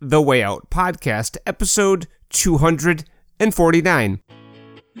The Way Out Podcast, episode 249.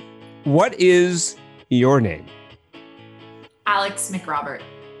 What is your name? Alex McRobert.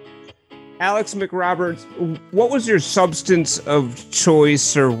 Alex McRoberts, what was your substance of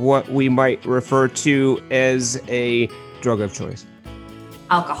choice, or what we might refer to as a drug of choice?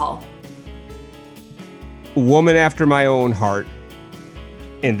 Alcohol. Woman after my own heart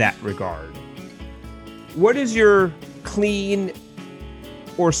in that regard. What is your clean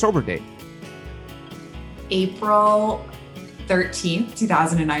or sober date? April 13th,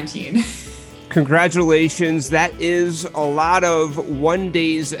 2019. Congratulations. That is a lot of 1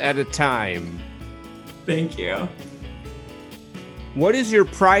 days at a time. Thank you. What is your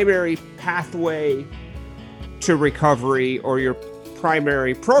primary pathway to recovery, or your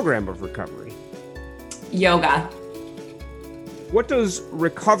primary program of recovery? Yoga. What does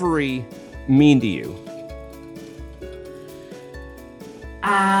recovery mean to you?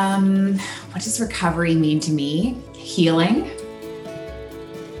 What does recovery mean to me? Healing.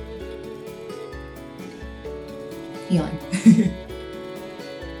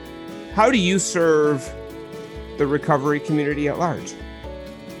 How do you serve the recovery community at large?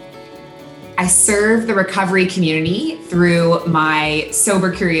 I serve the recovery community through my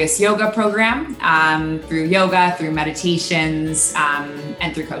Sober Curious yoga program, through yoga, through meditations,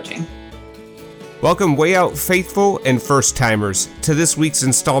 and through coaching. Welcome, Way Out faithful and first-timers, to this week's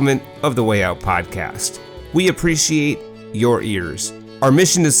installment of the Way Out Podcast. We appreciate your ears. Our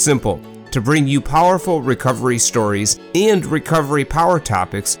mission is simple: to bring you powerful recovery stories and recovery power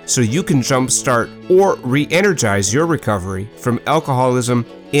topics so you can jumpstart or re-energize your recovery from alcoholism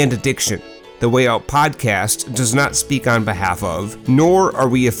and addiction. The Way Out Podcast does not speak on behalf of, nor are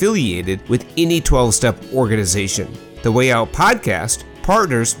we affiliated with any 12-step organization. The Way Out Podcast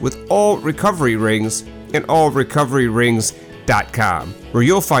partners with All Recovery Rings and allrecoveryrings.com, where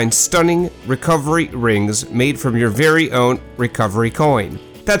you'll find stunning recovery rings made from your very own recovery coin.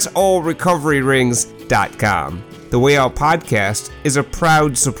 That's allrecoveryrings.com. The Way Out Podcast is a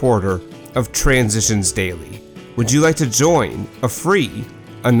proud supporter of Transitions Daily. Would you like to join a free,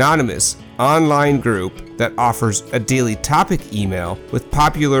 anonymous online group that offers a daily topic email with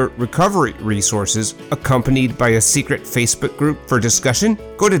popular recovery resources accompanied by a secret Facebook group for discussion?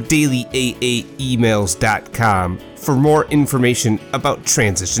 Go to dailyaaemails.com for more information about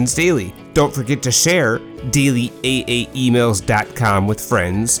Transitions Daily. Don't forget to share dailyaaemails.com with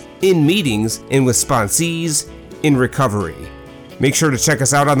friends, in meetings, and with sponsees in recovery. Make sure to check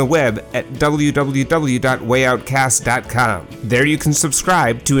us out on the web at www.wayoutcast.com. There you can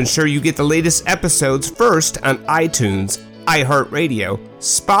subscribe to ensure you get the latest episodes first on iTunes, iHeartRadio,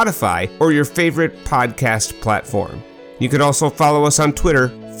 Spotify, or your favorite podcast platform. You can also follow us on Twitter,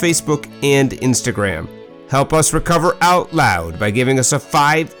 Facebook, and Instagram. Help us recover out loud by giving us a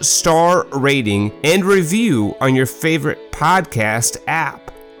 5-star rating and review on your favorite podcast app.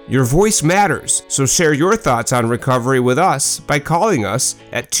 Your voice matters, so share your thoughts on recovery with us by calling us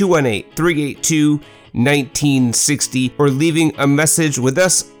at 218-382-1960 or leaving a message with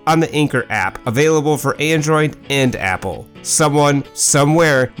us on the Anchor app, available for Android and Apple. Someone,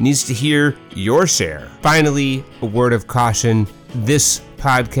 somewhere, needs to hear your share. Finally, a word of caution: this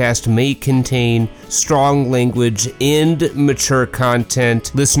podcast may contain strong language and mature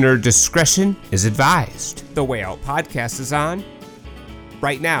content. Listener discretion is advised. The Way Out Podcast is on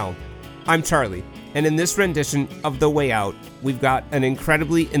right now. I'm Charlie, and in this rendition of The Way Out, we've got an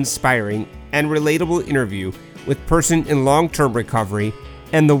incredibly inspiring and relatable interview with person in long-term recovery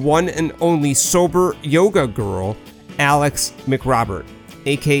and the one and only sober yoga girl, Alex McRobert,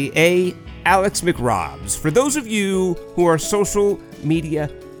 aka Alex McRobs, for those of you who are social media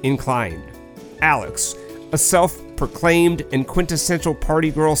inclined. Alex, a self-proclaimed and quintessential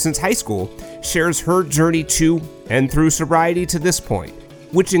party girl since high school, shares her journey to and through sobriety to this point,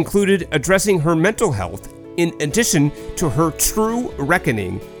 which included addressing her mental health in addition to her true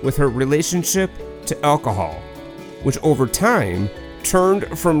reckoning with her relationship to alcohol, which over time turned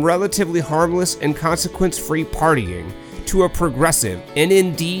from relatively harmless and consequence-free partying to a progressive and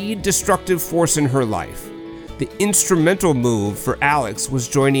indeed destructive force in her life. The instrumental move for Alex was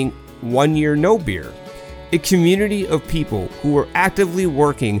joining 1 Year No Beer, a community of people who were actively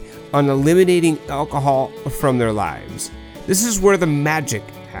working on eliminating alcohol from their lives. This is where the magic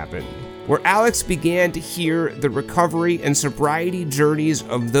happened, where Alex began to hear the recovery and sobriety journeys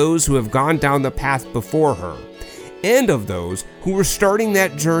of those who have gone down the path before her, and of those who were starting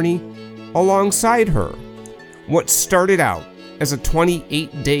that journey alongside her. What started out as a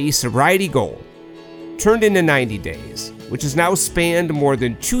 28-day sobriety goal turned into 90 days, which has now spanned more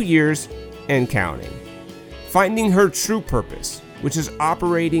than 2 years and counting. Finding her true purpose which is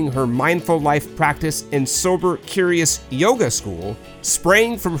operating her mindful life practice and sober curious yoga school,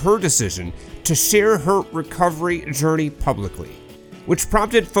 sprang from her decision to share her recovery journey publicly, which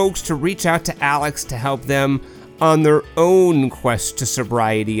prompted folks to reach out to Alex to help them on their own quest to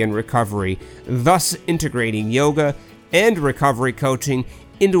sobriety and recovery, thus integrating yoga and recovery coaching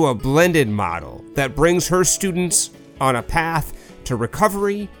into a blended model that brings her students on a path to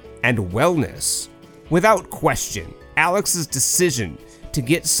recovery and wellness. Without question, Alex's decision to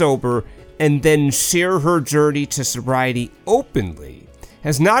get sober and then share her journey to sobriety openly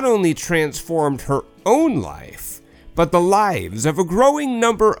has not only transformed her own life, but the lives of a growing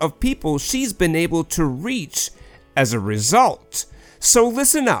number of people she's been able to reach as a result. So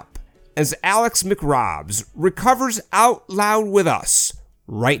listen up as Alex McRobs recovers out loud with us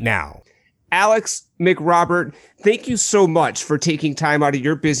right now. Alex McRobert, thank you so much for taking time out of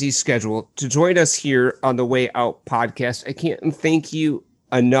your busy schedule to join us here on the Way Out podcast. I can't thank you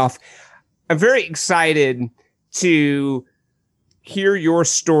enough. I'm very excited to hear your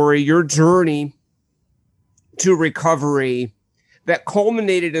story, your journey to recovery that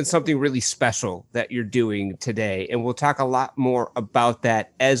culminated in something really special that you're doing today. And we'll talk a lot more about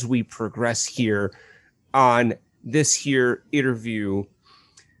that as we progress here on this here interview.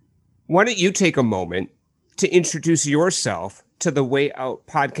 Why don't you take a moment to introduce yourself to the Way Out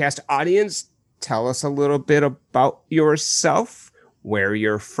podcast audience? Tell us a little bit about yourself, where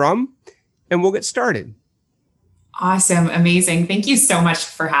you're from, and we'll get started. Awesome. Amazing. Thank you so much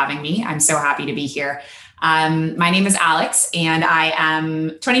for having me. I'm so happy to be here. My name is Alex, and I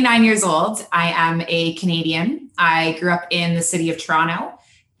am 29 years old. I am a Canadian. I grew up in the city of Toronto,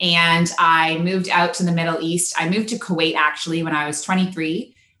 and I moved out to the Middle East. I moved to Kuwait, actually, when I was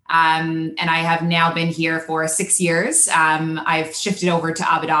 23. And I have now been here for 6 years. I've shifted over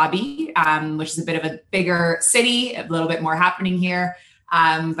to Abu Dhabi, which is a bit of a bigger city, a little bit more happening here.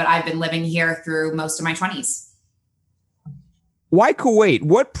 But I've been living here through most of my 20s. Why Kuwait?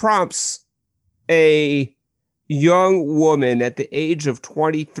 What prompts a young woman at the age of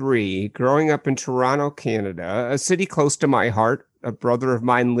 23, growing up in Toronto, Canada, a city close to my heart? A brother of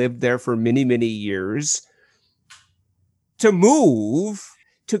mine lived there for many, many years, to move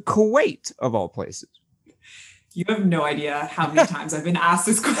to Kuwait, of all places? You have no idea how many times I've been asked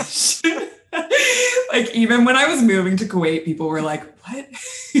this question. Like, even when I was moving to Kuwait, people were like, what?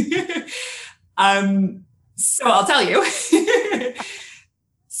 So I'll tell you.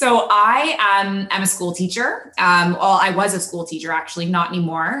 So I am a school teacher. Well, I was a school teacher, actually, not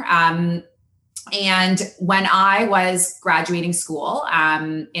anymore. And when I was graduating school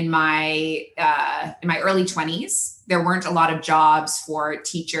in my early 20s, there weren't a lot of jobs for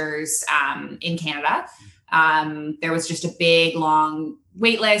teachers in Canada. There was just a big, long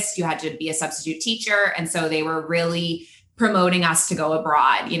wait list. You had to be a substitute teacher. And so they were really promoting us to go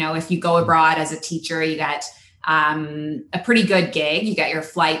abroad. You know, if you go abroad as a teacher, you get a pretty good gig. You get your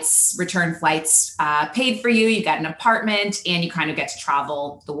flights, return flights paid for you. You get an apartment, and you kind of get to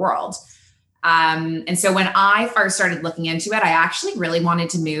travel the world. And so when I first started looking into it, I actually really wanted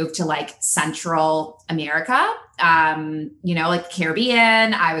to move to like Central America, like the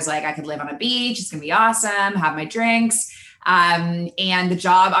Caribbean. I was like, I could live on a beach. It's going to be awesome. Have my drinks. And the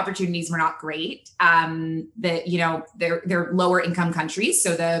job opportunities were not great. They're lower income countries.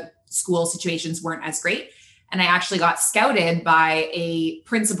 So the school situations weren't as great. And I actually got scouted by a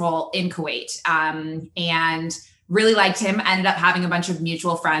principal in Kuwait, and really liked him, ended up having a bunch of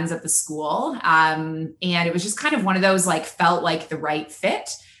mutual friends at the school. And it was just kind of one of those, like, felt like the right fit.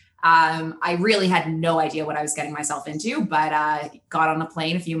 I really had no idea what I was getting myself into, but got on a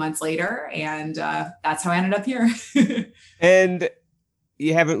plane a few months later, and that's how I ended up here. And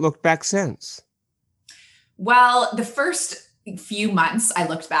you haven't looked back since? Well, the first few months I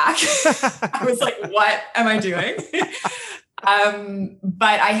looked back. I was like, what am I doing?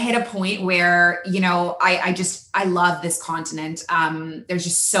 But I hit a point where, I love this continent. There's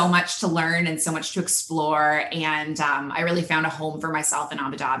just so much to learn and so much to explore. And I really found a home for myself in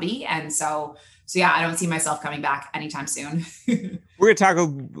Abu Dhabi. And so yeah, I don't see myself coming back anytime soon. We're going to talk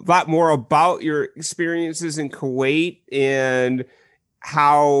a lot more about your experiences in Kuwait and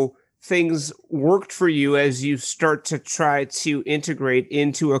how things worked for you as you start to try to integrate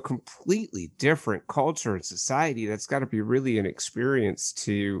into a completely different culture and society. That's got to be really an experience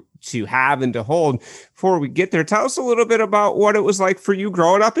to have and to hold. Before we get there, tell us a little bit about what it was like for you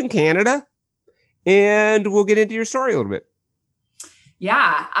growing up in Canada, and we'll get into your story a little bit.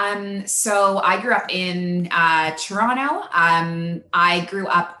 Yeah. So I grew up in Toronto. I grew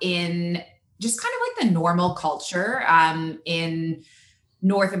up in just kind of like the normal culture in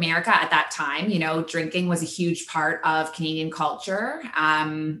North America at that time, drinking was a huge part of Canadian culture.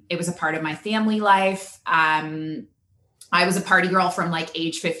 It was a part of my family life. I was a party girl from like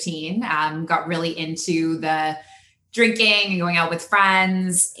age 15, got really into the drinking and going out with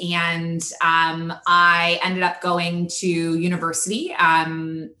friends. And I ended up going to university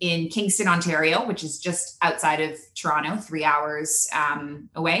in Kingston, Ontario, which is just outside of Toronto, 3 hours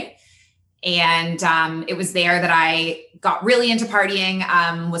away. And it was there that I got really into partying,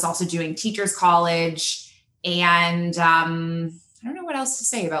 was also doing teachers college. And I don't know what else to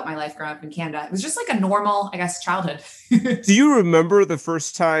say about my life growing up in Canada. It was just like a normal, I guess, childhood. Do you remember the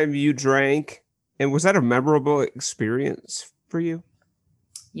first time you drank? And was that a memorable experience for you?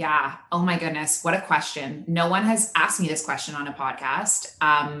 Yeah. Oh my goodness. What a question. No one has asked me this question on a podcast.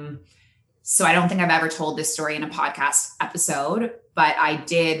 So I don't think I've ever told this story in a podcast episode, but I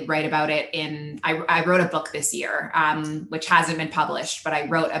did write about it I wrote a book this year, which hasn't been published, but I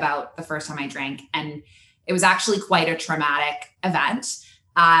wrote about the first time I drank, and it was actually quite a traumatic event.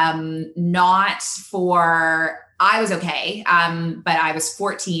 I was okay. But I was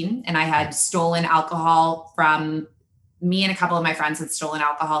 14 and I had stolen alcohol from me, and a couple of my friends had stolen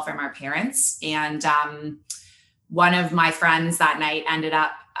alcohol from our parents. And one of my friends that night ended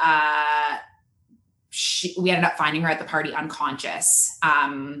up, we ended up finding her at the party unconscious.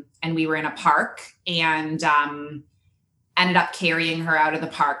 And we were in a park, and ended up carrying her out of the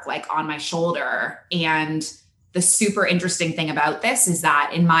park, like on my shoulder. And the super interesting thing about this is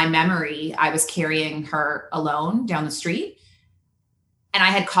that in my memory, I was carrying her alone down the street. And I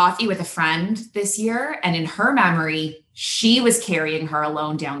had coffee with a friend this year. And in her memory, she was carrying her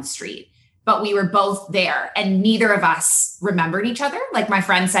alone down the street. But we were both there, and neither of us remembered each other. Like, my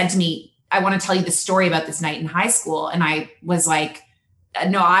friend said to me, I want to tell you the story about this night in high school. And I was like,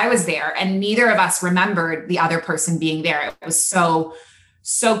 no, I was there. And neither of us remembered the other person being there. It was so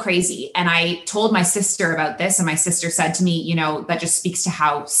crazy. And I told my sister about this, and my sister said to me, that just speaks to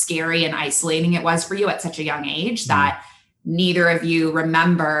how scary and isolating it was for you at such a young age, that neither of you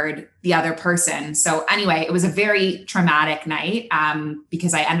remembered the other person. So anyway, it was a very traumatic night,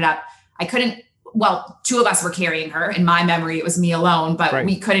 because two of us were carrying her. In my memory, it was me alone, but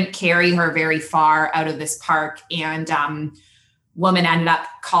we couldn't carry her very far out of this park. And woman ended up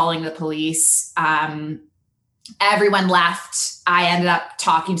calling the police. Everyone left. I ended up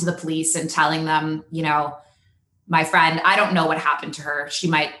talking to the police and telling them, my friend, I don't know what happened to her.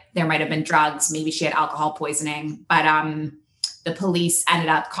 There might have been drugs. Maybe she had alcohol poisoning, but the police ended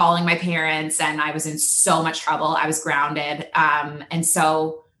up calling my parents, and I was in so much trouble. I was grounded. And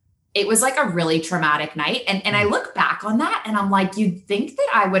so it was like a really traumatic night. And I look back on that and I'm like, you'd think that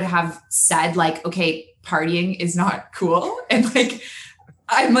I would have said like, okay, partying is not cool. And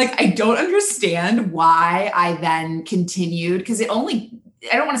I'm like, I don't understand why I then continued, because I don't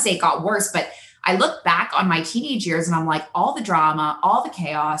want to say it got worse, but I look back on my teenage years and I'm like, all the drama, all the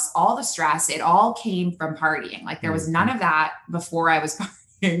chaos, all the stress, it all came from partying. Like, there was none of that before I was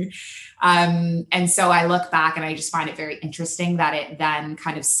partying. And so I look back and I just find it very interesting that it then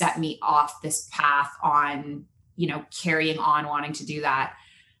kind of set me off this path on, carrying on wanting to do that.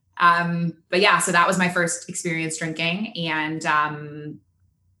 But yeah, so that was my first experience drinking. And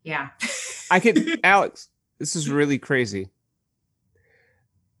yeah. Alex, this is really crazy.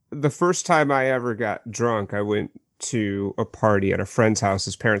 The first time I ever got drunk, I went to a party at a friend's house.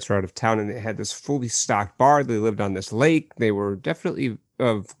 His parents were out of town, and they had this fully stocked bar. They lived on this lake. They were definitely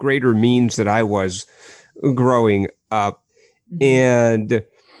of greater means than I was growing up. And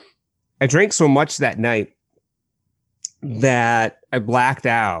I drank so much that night that I blacked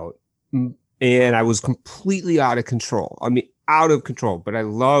out, and I was completely out of control. I mean, out of control. But I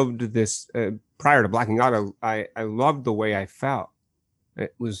loved this. Prior to blacking out, I loved the way I felt.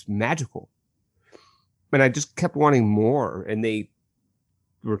 It was magical. And I just kept wanting more. And they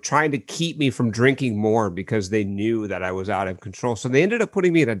were trying to keep me from drinking more because they knew that I was out of control. So they ended up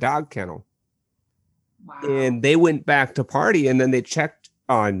putting me in a dog kennel. Wow. And they went back to party, and then they checked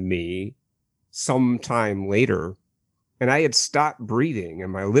on me sometime later. And I had stopped breathing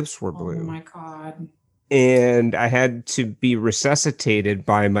and my lips were blue. Oh my God. And I had to be resuscitated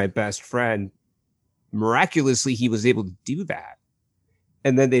by my best friend. Miraculously, he was able to do that.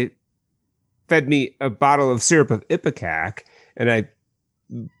 And then they fed me a bottle of syrup of Ipecac, and I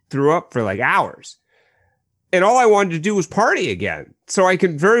threw up for like hours. And all I wanted to do was party again. So I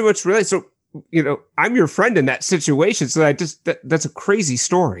can very much relate. So, I'm your friend in that situation. So that's a crazy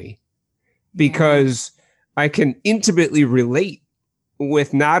story, because I can intimately relate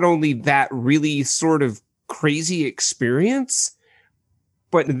with not only that really sort of crazy experience,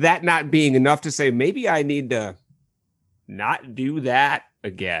 but that not being enough to say, maybe I need to not do that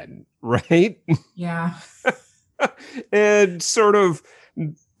again, right? Yeah. And sort of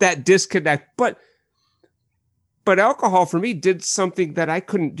that disconnect. But alcohol for me did something that I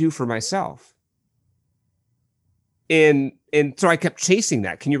couldn't do for myself. And so I kept chasing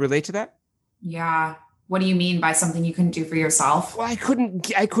that. Can you relate to that? Yeah. What do you mean by something you couldn't do for yourself? Well, I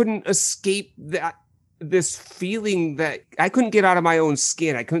couldn't escape this feeling that I couldn't get out of my own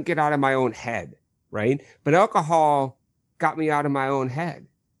skin. I couldn't get out of my own head, right? But alcohol got me out of my own head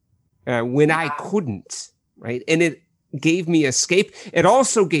when I couldn't, right? And it gave me escape. It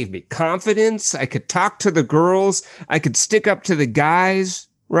also gave me confidence. I could talk to the girls. I could stick up to the guys,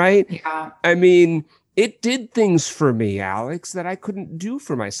 right? Yeah. I mean, it did things for me, Alex, that I couldn't do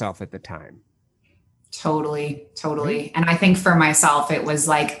for myself at the time. Totally. Right. And I think for myself, it was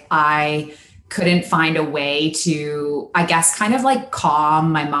like I couldn't find a way to, I guess, kind of like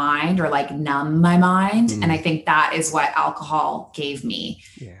calm my mind or like numb my mind. And I think that is what alcohol gave me.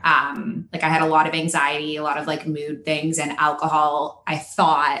 Yeah. Like I had a lot of anxiety, a lot of like mood things, and alcohol, I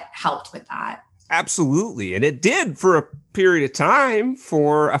thought, helped with that. Absolutely. And it did for a period of time,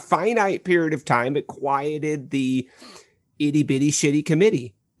 for a finite period of time. It quieted the itty bitty shitty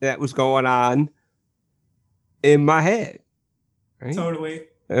committee that was going on in my head. Right? Totally.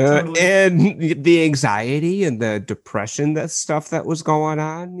 And the anxiety and the depression, that stuff that was going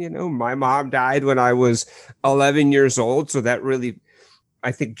on. You know, my mom died when I was 11 years old. So that really,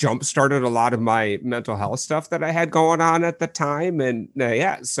 I think, jump started a lot of my mental health stuff that I had going on at the time. And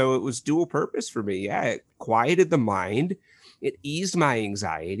so it was dual purpose for me. Yeah, it quieted the mind, it eased my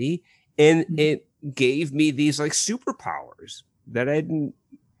anxiety, and it gave me these like superpowers that I didn't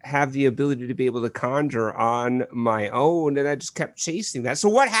have the ability to be able to conjure on my own. And I just kept chasing that. So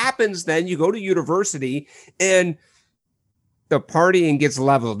what happens then? You go to university and the partying gets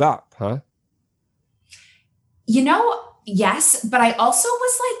leveled up, huh? You know, yes, but I also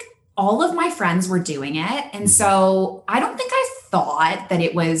was like, all of my friends were doing it. And so I don't think I thought that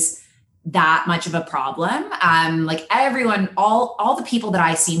it was that much of a problem. Like everyone, all the people that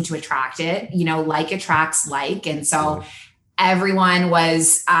I seem to attract it, you know, like attracts like. And so everyone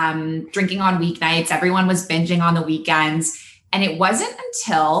was drinking on weeknights. Everyone was binging on the weekends. And it wasn't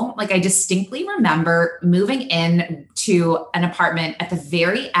until like I distinctly remember moving in to an apartment at the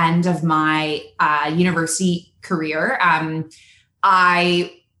very end of my university career.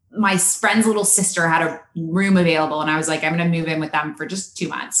 My friend's little sister had a room available, and I was like, I'm going to move in with them for just 2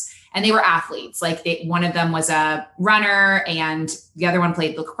 months. And they were athletes. Like one of them was a runner, and the other one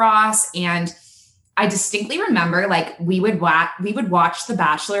played lacrosse. And I distinctly remember like we would watch The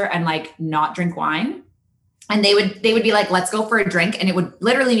Bachelor and like not drink wine. And they would be like, let's go for a drink. And it would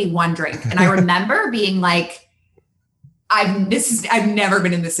literally be one drink. And I remember being like, I've never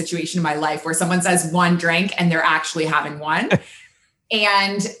been in this situation in my life where someone says one drink and they're actually having one.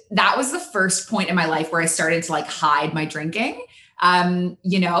 And that was the first point in my life where I started to like hide my drinking.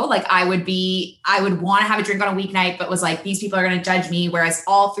 You know, like I would want to have a drink on a weeknight, but was like, these people are going to judge me. Whereas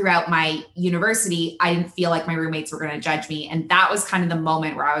all throughout my university, I didn't feel like my roommates were going to judge me. And that was kind of the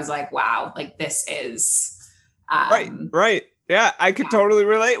moment where I was like, wow, like this is, right. Yeah, I could totally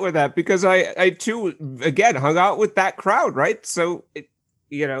relate with that because I too, again, hung out with that crowd, right? So,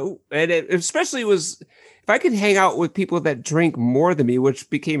 you know, and it especially was, if I could hang out with people that drink more than me, which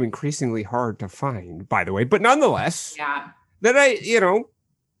became increasingly hard to find, by the way, but nonetheless, that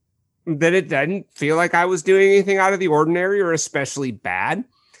that it didn't feel like I was doing anything out of the ordinary or especially bad,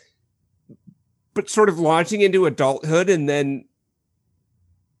 but sort of launching into adulthood and then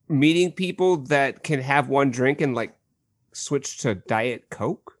meeting people that can have one drink and like switch to Diet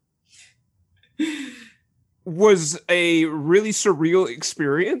Coke was a really surreal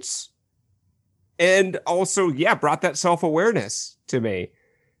experience. And also, brought that self-awareness to me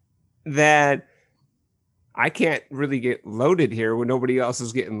that I can't really get loaded here when nobody else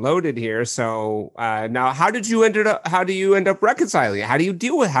is getting loaded here. So now how do you end up reconciling it? How did you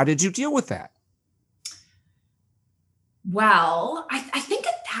deal with that? Well, I think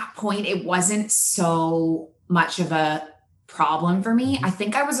at that point, it wasn't so much of a problem for me. I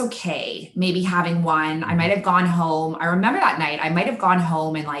think I was okay, maybe having one. I might have gone home. I remember that night, I might have gone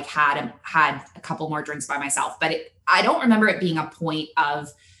home and like had a couple more drinks by myself, but I don't remember it being a point of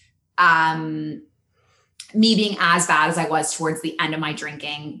me being as bad as I was towards the end of my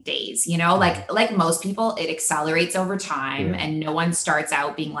drinking days. You know, like most people, it accelerates over time, and no one starts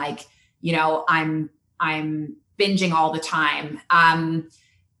out being like, you know, I'm binging all the time.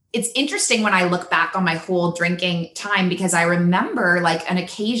 It's interesting when I look back on my whole drinking time, because I remember like an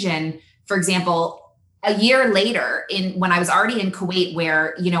occasion, for example, a year later when I was already in Kuwait,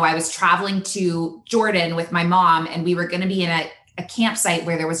 where, you know, I was traveling to Jordan with my mom and we were going to be in a a campsite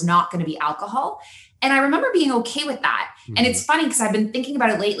where there was not going to be alcohol. And I remember being okay with that. Mm-hmm. And it's funny because I've been thinking about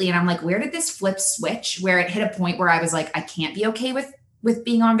it lately and I'm like, where did this flip switch where it hit a point where I was like, I can't be okay with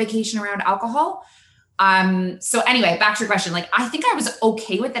being on vacation around alcohol. So anyway, back to your question. Like, I think I was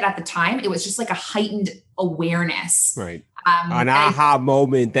okay with it at the time. It was just like a heightened awareness. Right. An aha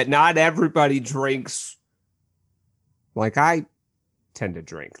moment that not everybody drinks. Like I tend to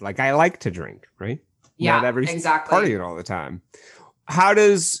drink, like I like to drink, right? Yeah, not every exactly. partying all the time. How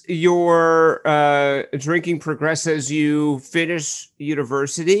does your drinking progress as you finish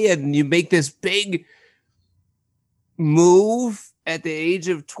university and you make this big move at the age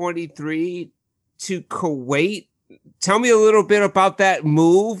of 23 to Kuwait? Tell me a little bit about that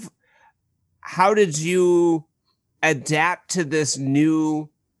move. How did you adapt to this new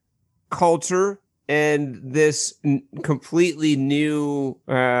culture and this completely new,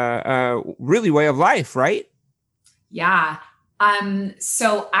 really way of life, right? Yeah.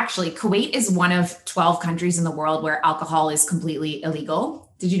 So actually, Kuwait is one of 12 countries in the world where alcohol is completely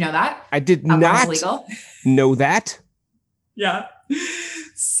illegal. Did you know that? I did not know that. Yeah.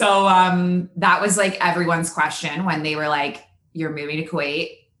 So that was like everyone's question when they were like, you're moving to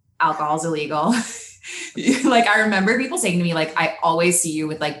Kuwait, alcohol's illegal. Like, I remember people saying to me, like, I always see you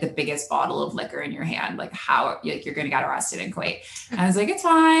with like the biggest bottle of liquor in your hand. Like, how like, you're going to get arrested in Kuwait. And I was like, it's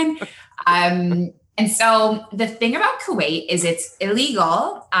fine. And so the thing about Kuwait is it's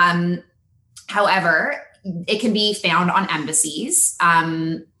illegal. However, it can be found on embassies.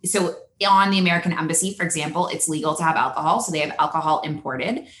 So on the American embassy, for example, it's legal to have alcohol. So they have alcohol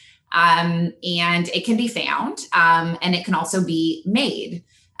imported, and it can be found, and it can also be made.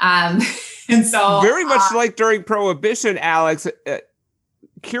 And so very much like during Prohibition, Alex,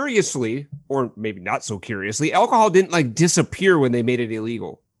 curiously, or maybe not so curiously, alcohol didn't like disappear when they made it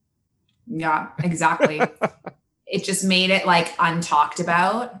illegal. Yeah, exactly. It just made it like untalked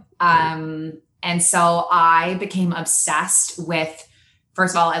about. And so I became obsessed with,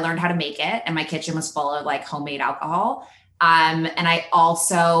 first of all, I learned how to make it and my kitchen was full of like homemade alcohol. And I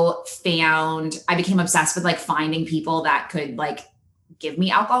also I became obsessed with like finding people that could like give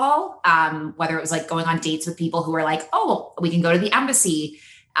me alcohol, whether it was like going on dates with people who were like, oh, we can go to the embassy.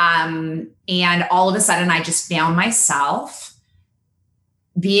 And all of a sudden I just found myself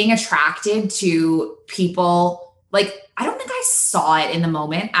being attracted to people. Like, I don't think I saw it in the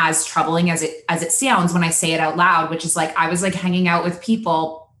moment as troubling as it sounds when I say it out loud, which is like, I was like hanging out with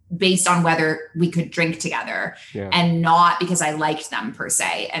people based on whether we could drink together and not because I liked them per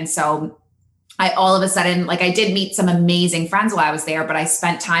se. And so I all of a sudden, like, I did meet some amazing friends while I was there, but I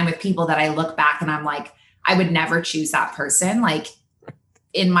spent time with people that I look back and I'm like, I would never choose that person, like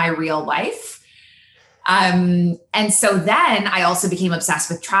in my real life. And so then I also became obsessed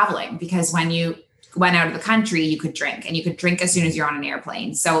with traveling because when you went out of the country, you could drink and you could drink as soon as you're on an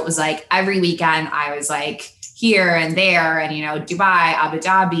airplane. So it was like every weekend I was like here and there and, you know, Dubai, Abu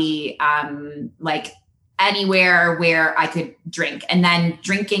Dhabi, like anywhere where I could drink. And then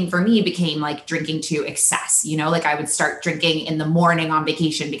drinking for me became like drinking to excess, you know, like I would start drinking in the morning on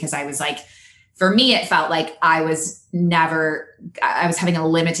vacation because I was like, for me, it felt like I was having a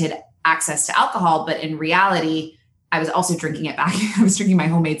limited access to alcohol, but in reality, I was also drinking it back. I was drinking my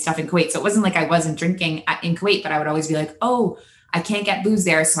homemade stuff in Kuwait. So it wasn't like I wasn't drinking in Kuwait, but I would always be like, oh, I can't get booze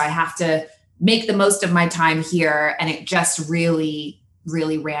there. So I have to make the most of my time here. And it just really,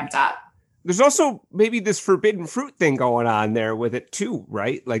 really ramped up. There's also maybe this forbidden fruit thing going on there with it too,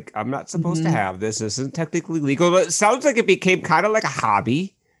 right? Like, I'm not supposed to have this. This isn't technically legal, but it sounds like it became kind of like a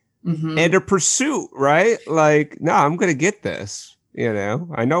hobby and a pursuit, right? Like, no, I'm going to get this. You know,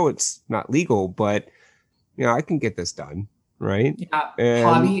 I know it's not legal, but, you know, I can get this done, right? Yeah,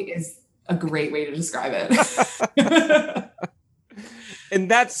 hobby is a great way to describe it. And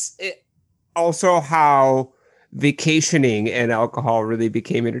that's also how vacationing and alcohol really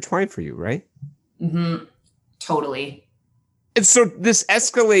became intertwined for you, right? Mm-hmm. Totally. And so this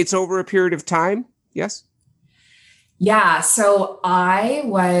escalates over a period of time, yes? Yeah. So I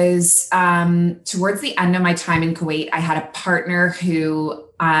was, towards the end of my time in Kuwait, I had a partner who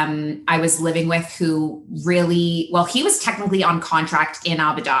I was living with who really, well, he was technically on contract in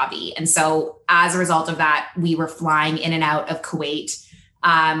Abu Dhabi. And so as a result of that, we were flying in and out of Kuwait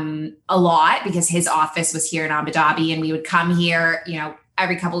a lot because his office was here in Abu Dhabi and we would come here, you know,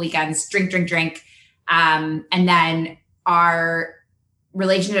 every couple weekends, drink. And then our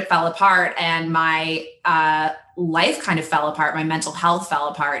relationship fell apart and my life kind of fell apart. My mental health fell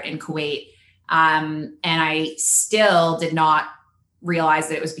apart in Kuwait. And I still did not realize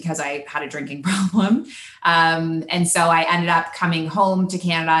that it was because I had a drinking problem. And so I ended up coming home to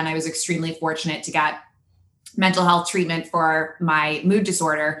Canada and I was extremely fortunate to get mental health treatment for my mood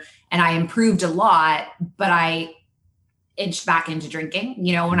disorder, and I improved a lot, but I inched back into drinking.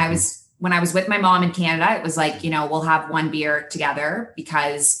 You know, when I was with my mom in Canada, it was like, you know, we'll have one beer together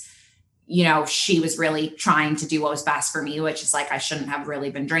because, you know, she was really trying to do what was best for me, which is like, I shouldn't have really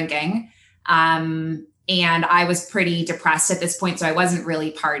been drinking. And I was pretty depressed at this point. So I wasn't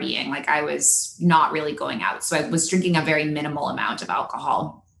really partying. Like, I was not really going out. So I was drinking a very minimal amount of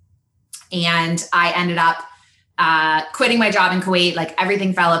alcohol. And I ended up quitting my job in Kuwait. Like,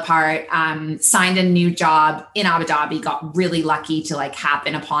 everything fell apart. Signed a new job in Abu Dhabi, got really lucky to like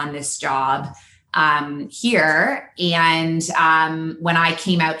happen upon this job here. And when I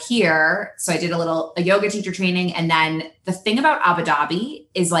came out here, so I did a yoga teacher training. And then the thing about Abu Dhabi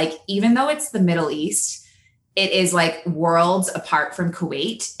is, like, even though it's the Middle East, it is like worlds apart from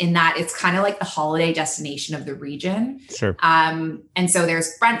Kuwait in that it's kind of like the holiday destination of the region. Sure. And so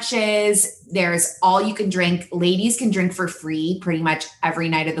there's brunches, there's all you can drink. Ladies can drink for free pretty much every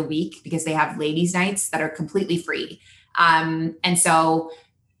night of the week because they have ladies' nights that are completely free. And so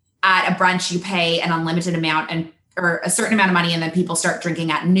at a brunch, you pay an unlimited amount or a certain amount of money, and then people start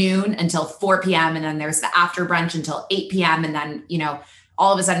drinking at noon until 4 p.m. And then there's the after brunch until 8 p.m. And then, you know,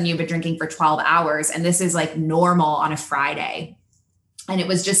 all of a sudden you've been drinking for 12 hours. And this is like normal on a Friday. And it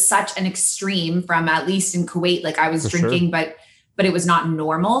was just such an extreme from, at least in Kuwait, like I was drinking, but it was not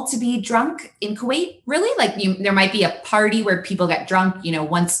normal to be drunk in Kuwait, really. Like, there might be a party where people get drunk, you know,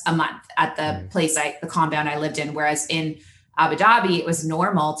 once a month at the the compound I lived in. Whereas in Abu Dhabi, it was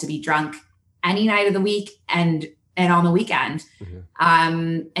normal to be drunk any night of the week and on the weekend.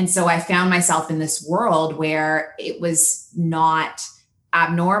 And so I found myself in this world where it was not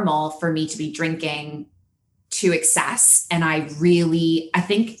abnormal for me to be drinking to excess. And I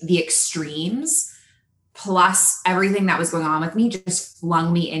think the extremes plus everything that was going on with me just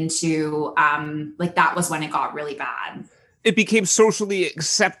flung me into, like, that was when it got really bad. It became socially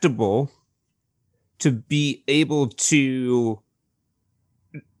acceptable to be able to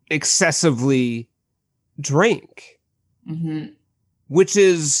excessively drink, which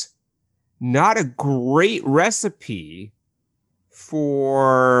is not a great recipe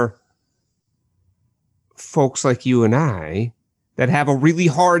for folks like you and I that have a really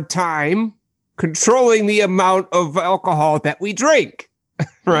hard time controlling the amount of alcohol that we drink,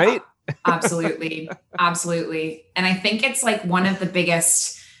 right? Yeah, absolutely. Absolutely. And I think it's like one of the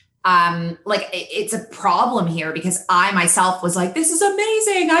biggest, like, it's a problem here because I myself was like, this is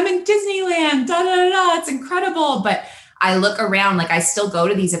amazing. I'm in Disneyland, da, da, da, da. It's incredible. But I look around, like, I still go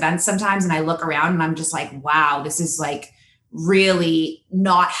to these events sometimes and I look around and I'm just like, wow, this is like really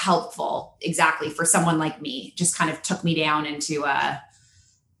not helpful exactly for someone like me. Just kind of took me down into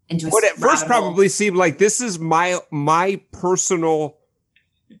what at first probably seemed like this is my personal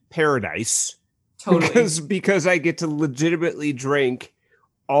paradise. Totally. Because I get to legitimately drink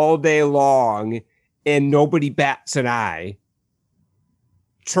all day long and nobody bats an eye,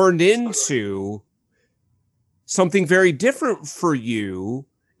 turned into something very different for you.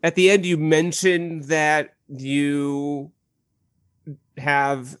 At the end, you mentioned that you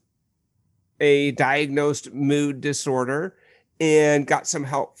have a diagnosed mood disorder and got some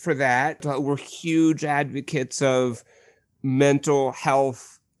help for that. We're huge advocates of mental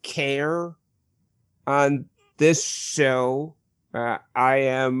health care on this show. I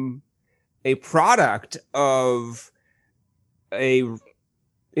am a product of a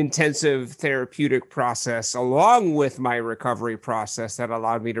intensive therapeutic process along with my recovery process that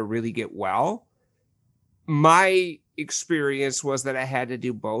allowed me to really get well. My experience was that I had to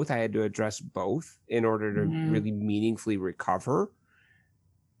do both. I had to address both in order to really meaningfully recover.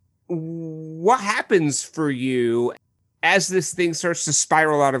 What happens for you as this thing starts to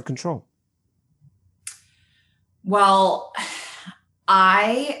spiral out of control? Well,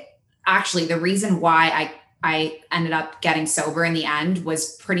 the reason why I ended up getting sober in the end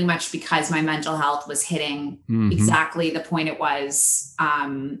was pretty much because my mental health was hitting exactly the point it was,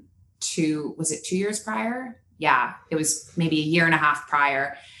 was it 2 years prior? Yeah, it was maybe a year and a half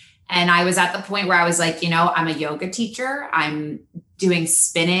prior. And I was at the point where I was like, you know, I'm a yoga teacher. I'm doing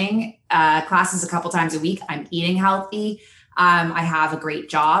spinning classes a couple times a week. I'm eating healthy. I have a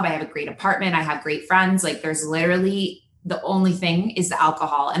great job. I have a great apartment. I have great friends. Like, there's literally, the only thing is the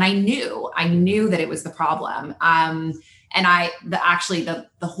alcohol. And I knew that it was the problem. And the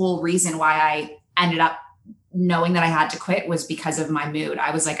whole reason why I ended up knowing that I had to quit was because of my mood. I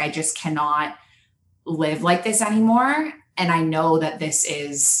was like, I just cannot live like this anymore. And I know that this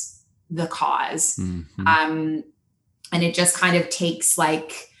is the cause. And it just kind of takes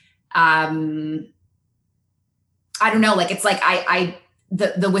like, I don't know, like, it's like,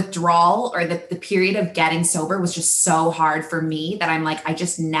 the withdrawal or the period of getting sober was just so hard for me that I'm like, I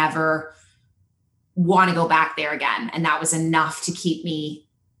just never want to go back there again. And that was enough to keep me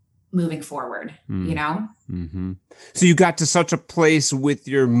moving forward, you know? Mm-hmm. So you got to such a place with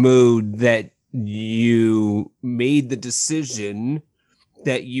your mood that you made the decision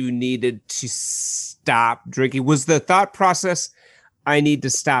that you needed to stop drinking. Was the thought process, I need to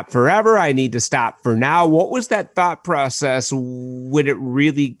stop forever, I need to stop for now? What was that thought process when it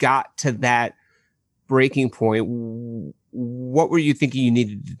really got to that breaking point? What were you thinking you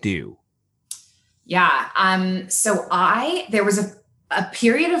needed to do? Yeah. So there was a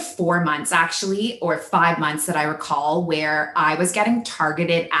period of 4 months actually, or 5 months that I recall, where I was getting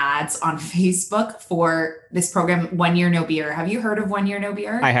targeted ads on Facebook for this program, 1 Year No Beer. Have you heard of 1 Year No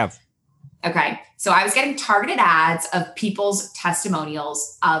Beer? I have. Okay. So I was getting targeted ads of people's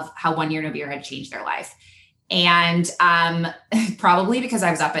testimonials of how 1 Year No Beer had changed their life. And probably because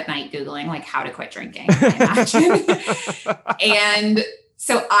I was up at night Googling like how to quit drinking, I imagine. And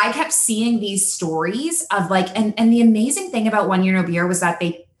so I kept seeing these stories of like, and the amazing thing about 1 Year No Beer was that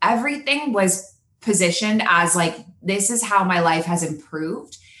everything was positioned as like, this is how my life has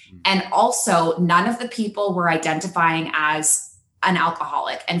improved. And also none of the people were identifying as an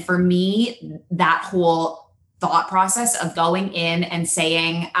alcoholic. And for me, that whole thought process of going in and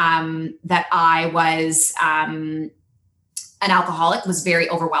saying that I was an alcoholic was very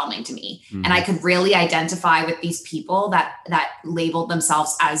overwhelming to me. Mm-hmm. And I could really identify with these people that labeled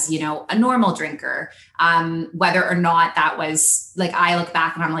themselves as, you know, a normal drinker, whether or not that was like, I look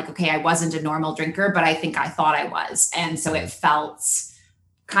back and I'm like, okay, I wasn't a normal drinker, but I think I thought I was. And so it felt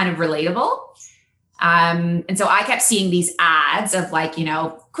kind of relatable. And so I kept seeing these ads of like, you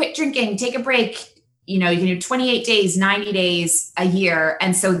know, quit drinking, take a break, you know, you can do 28 days, 90 days, a year.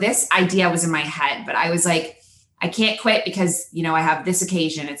 And so this idea was in my head, but I was like, I can't quit because, you know, I have this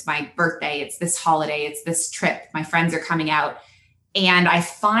occasion. It's my birthday. It's this holiday. It's this trip. My friends are coming out. And I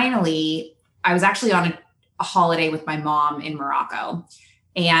was actually on a holiday with my mom in Morocco.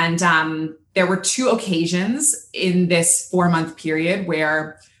 And there were 2 occasions in this 4-month period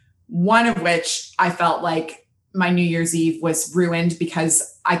where one of which I felt like my New Year's Eve was ruined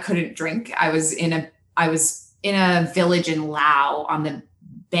because I couldn't drink. I was in a village in Laos on the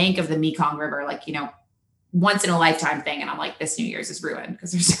bank of the Mekong River, like, you know, once in a lifetime thing. And I'm like, this New Year's is ruined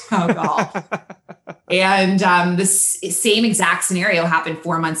because there's no alcohol. And this same exact scenario happened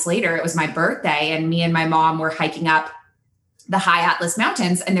 4 months later. It was my birthday and me and my mom were hiking up the high Atlas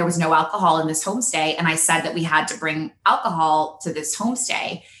Mountains and there was no alcohol in this homestay. And I said that we had to bring alcohol to this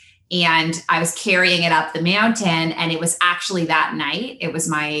homestay. And I was carrying it up the mountain. And it was actually that night. It was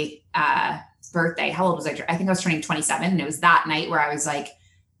my birthday. How old was I? I think I was turning 27. And it was that night where I was like,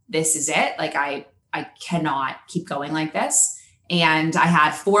 this is it. Like I cannot keep going like this. And I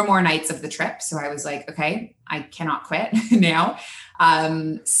had 4 more nights of the trip. So I was like, okay, I cannot quit now.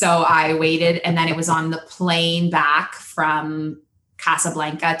 So I waited. And then it was on the plane back from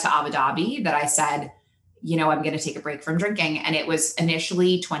Casablanca to Abu Dhabi that I said, you know, I'm going to take a break from drinking. And it was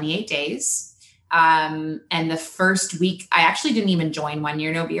initially 28 days. And the first week, I actually didn't even join 1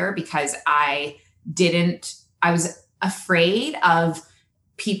 Year No Beer because I was afraid of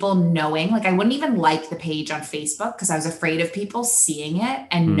people knowing, like I wouldn't even like the page on Facebook because I was afraid of people seeing it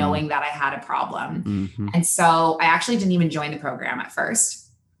and knowing that I had a problem. Mm-hmm. And so I actually didn't even join the program at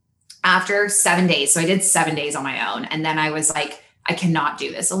first. After 7 days, so I did 7 days on my own. And then I was like, I cannot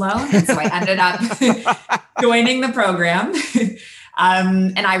do this alone. And so I ended up joining the program.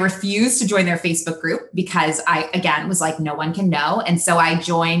 And I refused to join their Facebook group because I, again, was like, no one can know. And so I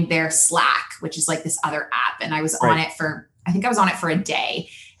joined their Slack, which is like this other app. And I was on it for a day.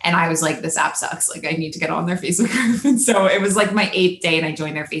 And I was like, this app sucks. Like I need to get on their Facebook group. And so it was like my 8th day and I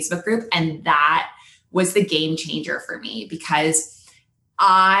joined their Facebook group. And that was the game changer for me because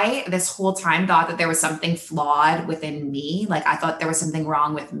I, this whole time thought that there was something flawed within me. Like I thought there was something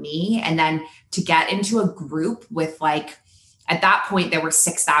wrong with me. And then to get into a group with like, at that point, there were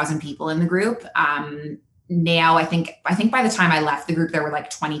 6,000 people in the group. Now I think by the time I left the group, there were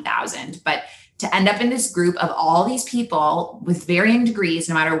like 20,000, but to end up in this group of all these people with varying degrees,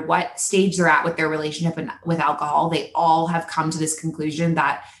 no matter what stage they're at with their relationship with alcohol, they all have come to this conclusion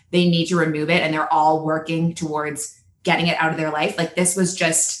that they need to remove it. And they're all working towards getting it out of their life. Like this was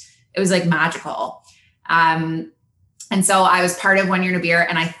just, it was like magical. And so I was part of 1 Year No Beer.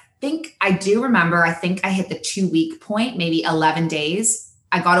 And I think I hit the 2-week point, maybe 11 days.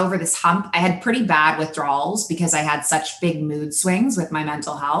 I got over this hump. I had pretty bad withdrawals because I had such big mood swings with my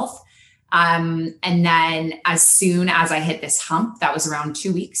mental health. And then as soon as I hit this hump, that was around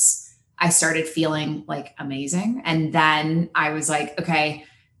 2 weeks, I started feeling like amazing. And then I was like, okay,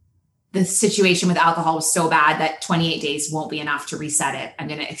 the situation with alcohol was so bad that 28 days won't be enough to reset it. I'm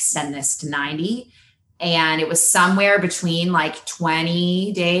going to extend this to 90. And it was somewhere between like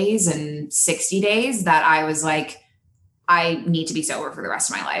 20 days and 60 days that I was like, I need to be sober for the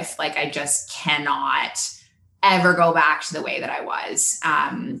rest of my life. Like, I just cannot ever go back to the way that I was.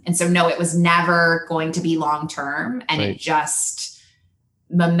 And so, no, it was never going to be long-term. And It just,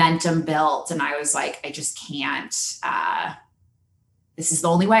 momentum built. And I was like, I just can't, this is the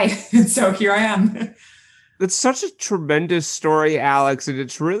only way. And so here I am. It's such a tremendous story, Alex, and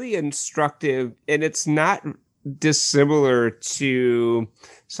it's really instructive, and it's not dissimilar to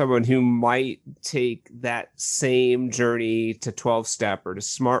someone who might take that same journey to 12-step or to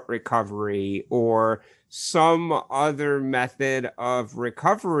smart recovery or some other method of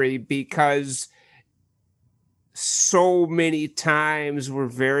recovery, because so many times we're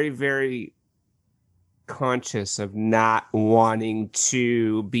very, very conscious of not wanting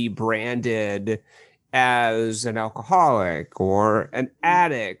to be branded as an alcoholic or an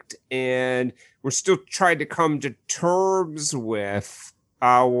addict, and we're still trying to come to terms with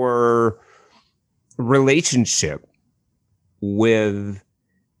our relationship with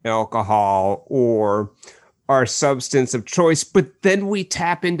alcohol or our substance of choice. But then we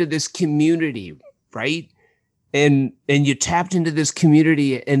tap into this community, right? And you tapped into this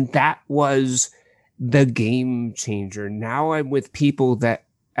community, and that was the game changer. Now I'm with people that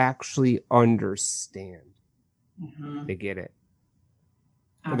actually understand. They get it.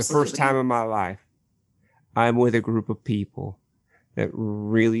 For the first time in my life, I'm with a group of people that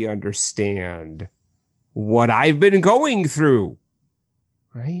really understand what I've been going through,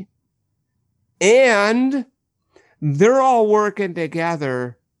 right? And they're all working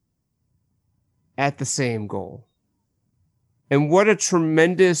together at the same goal. And what a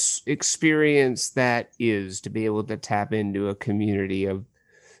tremendous experience that is, to be able to tap into a community of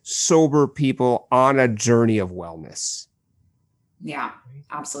sober people on a journey of wellness. Yeah,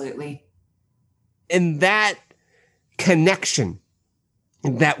 absolutely. And that connection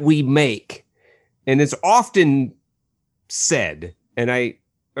that we make, and it's often said, and I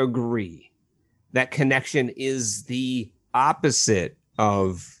agree, that connection is the opposite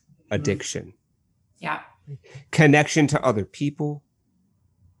of addiction. Yeah. Connection to other people,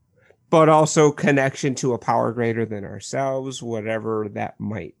 but also connection to a power greater than ourselves, whatever that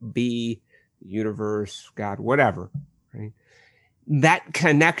might be, universe, God, whatever, right? That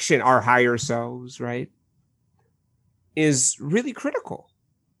connection, our higher selves, right, is really critical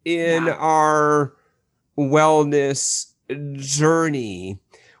in our wellness journey.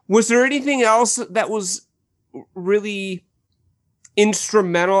 Was there anything else that was really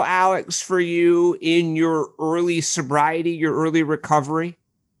instrumental, Alex, for you in your early sobriety, your early recovery?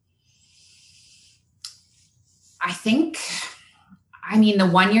 The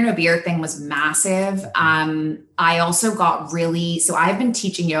 1 year no beer thing was massive. I also got so I've been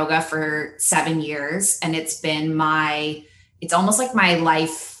teaching yoga for 7 years, and it's almost like my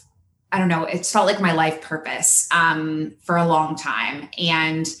life. I don't know. It's felt like my life purpose, for a long time.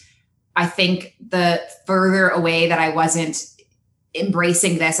 And I think the further away that I wasn't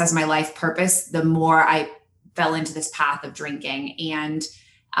embracing this as my life purpose, the more I fell into this path of drinking. And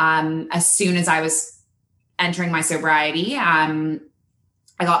as soon as I was entering my sobriety, I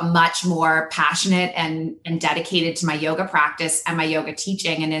got much more passionate and dedicated to my yoga practice and my yoga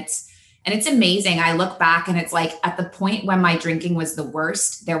teaching. And it's amazing. I look back and it's like, at the point when my drinking was the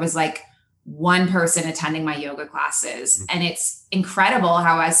worst, there was like one person attending my yoga classes. And it's incredible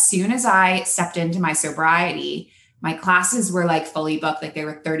how as soon as I stepped into my sobriety, my classes were like fully booked. Like there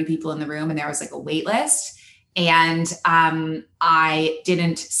were 30 people in the room and there was like a wait list. And I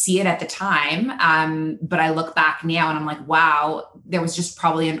didn't see it at the time. But I look back now and I'm like, wow, there was just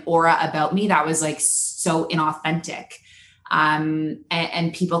probably an aura about me that was like so inauthentic.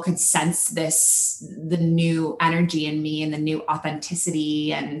 And people could sense the new energy in me and the new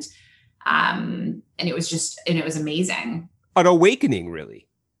authenticity. And it was amazing. An awakening, really,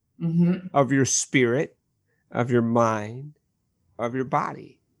 of your spirit, of your mind, of your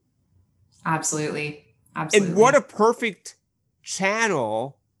body. Absolutely. And what a perfect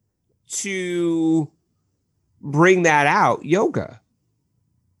channel to bring that out, yoga,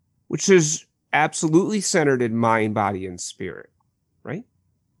 which is absolutely centered in mind, body, and spirit, right?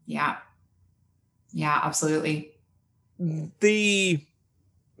 Yeah. Yeah, absolutely. The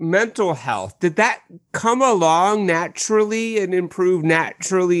mental health, did that come along naturally and improve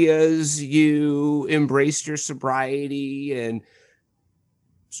naturally as you embraced your sobriety and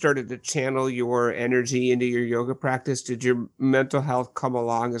started to channel your energy into your yoga practice, did your mental health come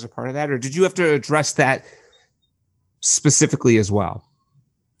along as a part of that? Or did you have to address that specifically as well?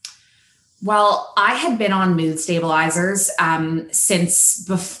 Well, I had been on mood stabilizers since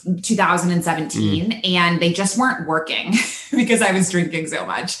 2017, and they just weren't working because I was drinking so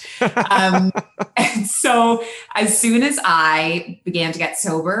much. And so as soon as I began to get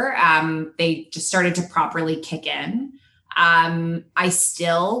sober, they just started to properly kick in. I was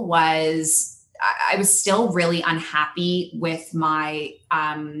still really unhappy with my,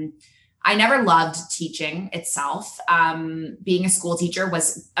 I never loved teaching itself. Being a school teacher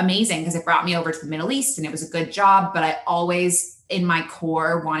was amazing because it brought me over to the Middle East and it was a good job, but I always in my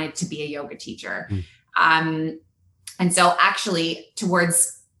core wanted to be a yoga teacher. And so actually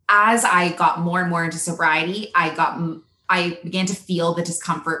as I got more and more into sobriety, I began to feel the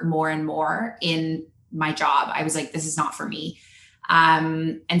discomfort more and more in my job. I was like, this is not for me.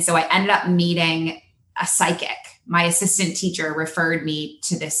 And so I ended up meeting a psychic. My assistant teacher referred me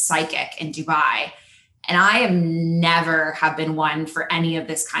to this psychic in Dubai. And I have been one for any of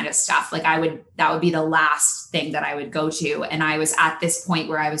this kind of stuff. Like that would be the last thing that I would go to. And I was at this point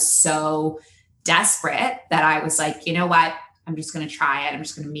where I was so desperate that I was like, you know what? I'm just going to try it. I'm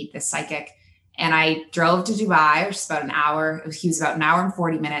just going to meet this psychic. And I drove to Dubai, which was about an hour. He was about an hour and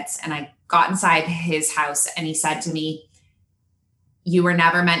 40 minutes. And I got inside his house and he said to me, you were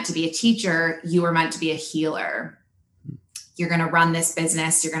never meant to be a teacher. You were meant to be a healer. You're going to run this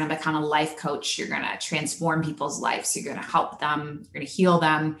business. You're going to become a life coach. You're going to transform people's lives. You're going to help them. You're going to heal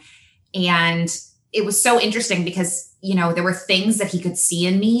them. And it was so interesting because, there were things that he could see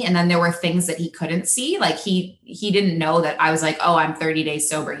in me. And then there were things that he couldn't see. Like he didn't know that I was like, oh, I'm 30 days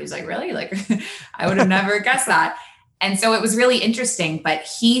sober. He was like, really? Like I would have never guessed that. And so it was really interesting. But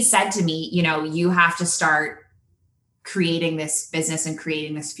he said to me, you have to start creating this business and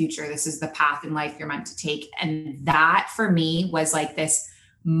creating this future. This is the path in life you're meant to take. And that for me was like this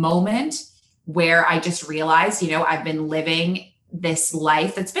moment where I just realized, I've been living this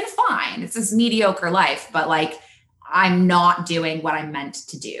life that's been fine. It's this mediocre life, but like, I'm not doing what I'm meant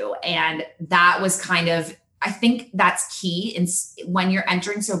to do. And that was I think that's key. And when you're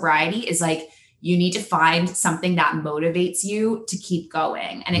entering sobriety is like, you need to find something that motivates you to keep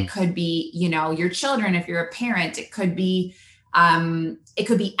going. And it could be, your children, if you're a parent, it could be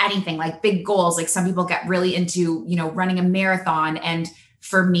anything like big goals. Like some people get really into, running a marathon. And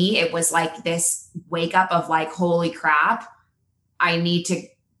for me, it was like this wake up of like, holy crap, I need to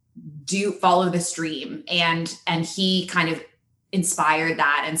follow this dream. And he kind of inspired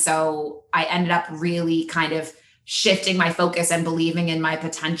that. And so I ended up really kind of shifting my focus and believing in my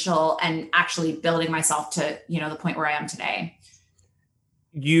potential and actually building myself to, the point where I am today.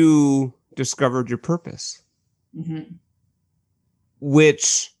 You discovered your purpose,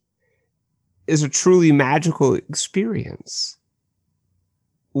 which is a truly magical experience.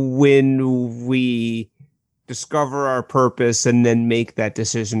 When we discover our purpose and then make that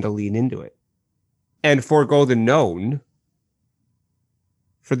decision to lean into it and forego the known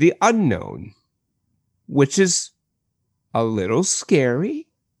for the unknown, which is a little scary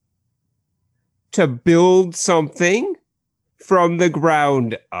to build something from the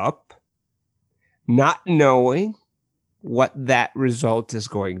ground up, not knowing what that result is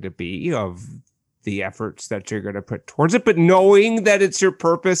going to be of the efforts that you're going to put towards it, but knowing that it's your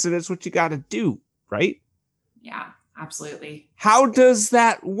purpose and it's what you got to do, right? Yeah, absolutely. How does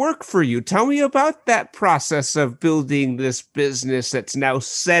that work for you? Tell me about that process of building this business that's now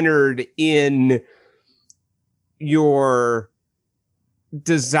centered in your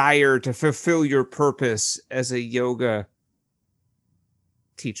desire to fulfill your purpose as a yoga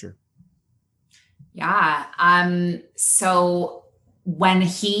teacher. Yeah. So when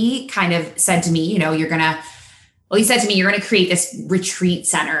he kind of said to me, he said to me, you're going to create this retreat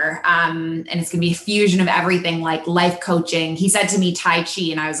center. And it's going to be a fusion of everything like life coaching. He said to me, Tai Chi.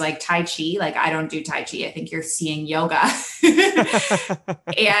 And I was like, Tai Chi? Like, I don't do Tai Chi. I think you're seeing yoga.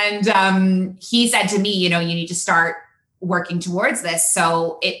 And he said to me, you need to start working towards this.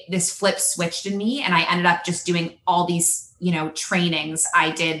 So this flip switched in me and I ended up just doing all these, trainings.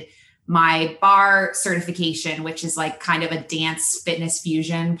 I did my bar certification, which is like kind of a dance fitness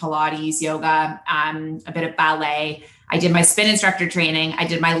fusion, Pilates, yoga, a bit of ballet. I did my spin instructor training. I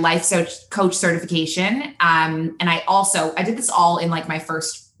did my life coach certification. And I did this all in like my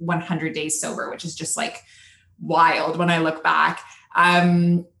first 100 days sober, which is just like wild when I look back.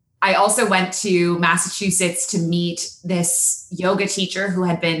 I also went to Massachusetts to meet this yoga teacher who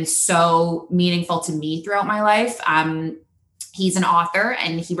had been so meaningful to me throughout my life. He's an author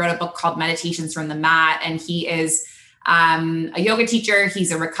and he wrote a book called Meditations from the Mat. And he is a yoga teacher.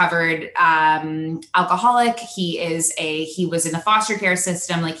 He's a recovered alcoholic. He was in the foster care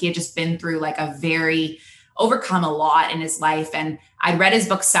system. Like he had just been through like overcome a lot in his life. And I read his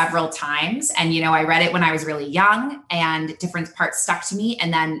book several times. And, I read it when I was really young and different parts stuck to me.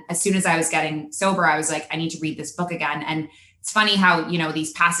 And then as soon as I was getting sober, I was like, I need to read this book again. And it's funny how,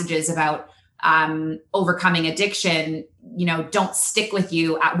 these passages about overcoming addiction, don't stick with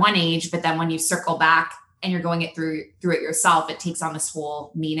you at one age, but then when you circle back and you're going through it yourself, it takes on this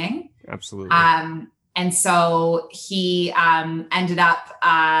whole meaning. Absolutely. And so he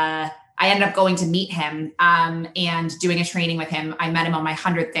I ended up going to meet him and doing a training with him. I met him on my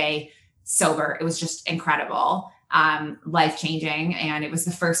 100th day sober. It was just incredible, life-changing. And it was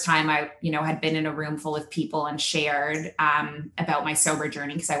the first time I, had been in a room full of people and shared about my sober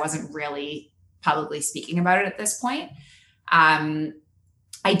journey, because I wasn't really publicly speaking about it at this point. I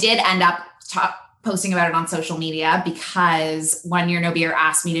did end up posting about it on social media because One Year No Beer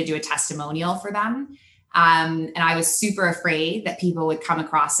asked me to do a testimonial for them. And I was super afraid that people would come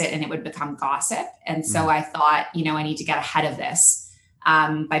across it and it would become gossip. And so I thought, I need to get ahead of this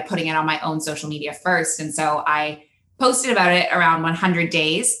by putting it on my own social media first. And so I posted about it around 100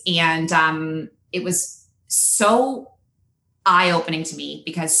 days. And it was so eye-opening to me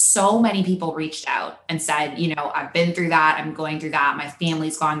because so many people reached out and said, I've been through that. I'm going through that. My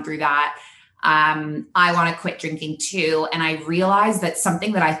family's gone through that. I want to quit drinking too. And I realized that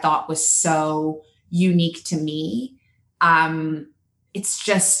something that I thought was so unique to me. It's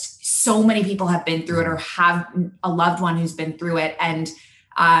just so many people have been through it or have a loved one who's been through it. And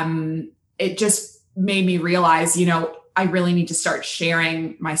it just made me realize, I really need to start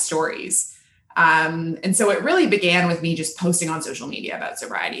sharing my stories. And so it really began with me just posting on social media about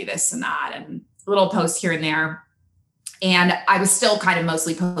sobriety, this and that, and little posts here and there. And I was still kind of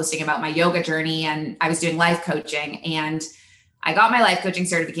mostly posting about my yoga journey, and I was doing life coaching, and I got my life coaching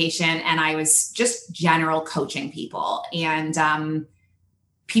certification, and I was just general coaching people. And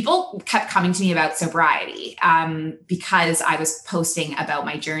people kept coming to me about sobriety because I was posting about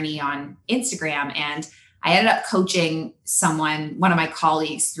my journey on Instagram. And I ended up coaching one of my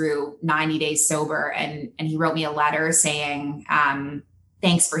colleagues, through 90 days sober. And he wrote me a letter saying,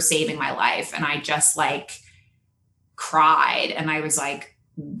 thanks for saving my life. And I just cried. And I was like,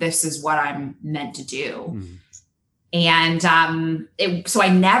 this is what I'm meant to do. Mm. And so I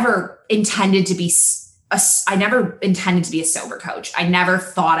never intended to be a sober coach. I never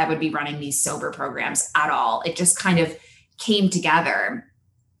thought I would be running these sober programs at all. It just kind of came together.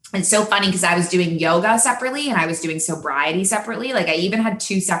 It's so funny because I was doing yoga separately and I was doing sobriety separately. I even had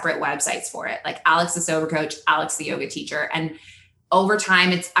 2 separate websites for it, like Alex the Sober Coach, Alex the Yoga Teacher. And over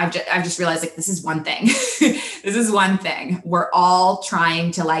time, I've just realized this is one thing. This is one thing. We're all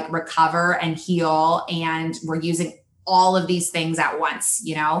trying to recover and heal, and we're using all of these things at once,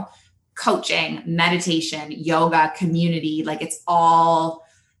 coaching, meditation, yoga, community, it's all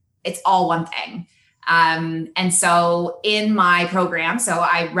one thing. And so in my program, so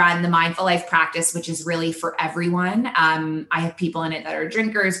I run the Mindful Life practice, which is really for everyone. I have people in it that are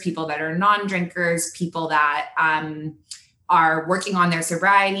drinkers, people that are non-drinkers, people that are working on their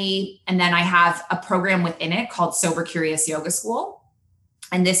sobriety. And then I have a program within it called Sober Curious Yoga School.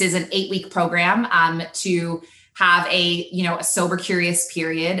 And this is an 8-week program to have a sober curious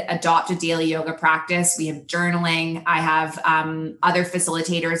period, adopt a daily yoga practice. We have journaling. I have other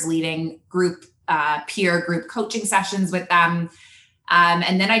facilitators leading peer group coaching sessions with them.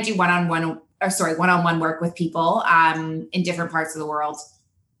 And then I do one-on-one work with people in different parts of the world.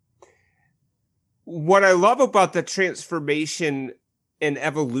 What I love about the transformation and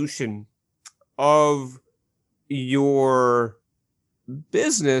evolution of your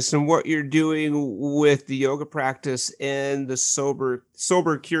business and what you're doing with the yoga practice and the sober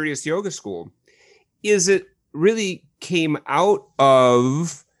curious yoga school is it really came out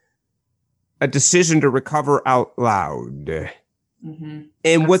of a decision to recover out loud. Mm-hmm. And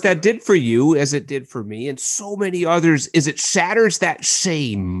Absolutely. What that did for you, as it did for me and so many others, is it shatters that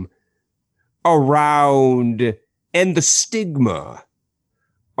shame around and the stigma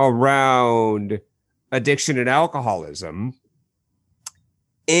around addiction and alcoholism.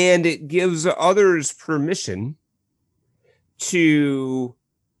 And it gives others permission to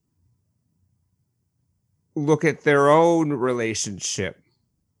look at their own relationship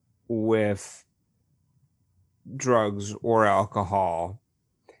with drugs or alcohol.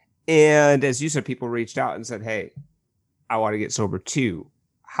 And as you said, people reached out and said, hey, I want to get sober too.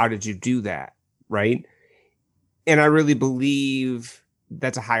 How did you do that? Right. And I really believe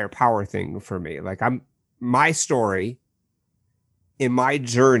that's a higher power thing for me. My story in my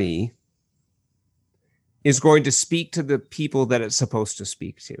journey is going to speak to the people that it's supposed to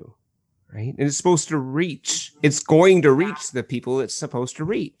speak to, right? And it's supposed to reach. It's going to reach the people it's supposed to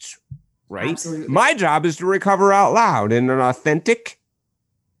reach, right? Absolutely. My job is to recover out loud in an authentic,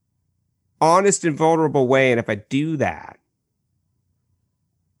 honest, and vulnerable way. And if I do that,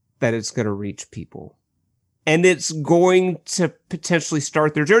 it's going to reach people. And it's going to potentially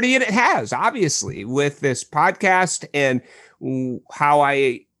start their journey. And it has, obviously, with this podcast and how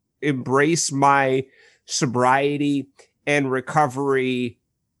I embrace my sobriety and recovery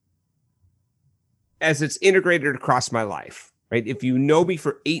as it's integrated across my life, right? If you know me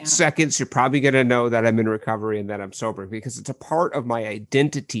for 8 seconds, you're probably going to know that I'm in recovery and that I'm sober, because it's a part of my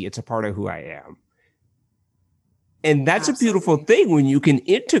identity. It's a part of who I am. And that's a beautiful thing when you can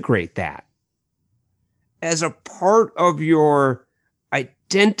integrate that as a part of your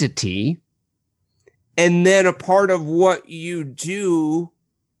identity, and then a part of what you do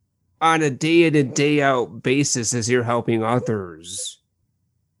on a day in and day out basis as you're helping others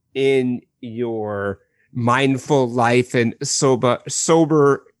in your mindful life and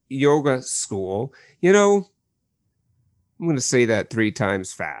sober yoga school. You know, I'm going to say that 3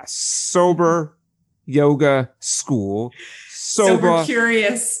 times fast. Sober yoga school. Sober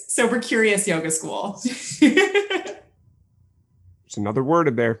curious yoga school. There's another word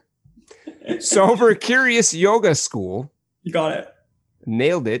in there. Sober curious yoga school. You got it.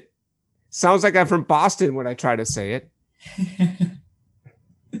 Nailed it. Sounds like I'm from Boston when I try to say it.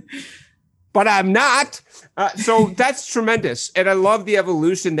 But I'm not. So that's tremendous. And I love the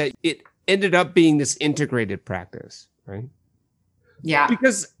evolution that it ended up being this integrated practice, right? Yeah.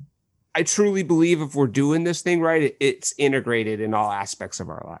 Because I truly believe if we're doing this thing right, it's integrated in all aspects of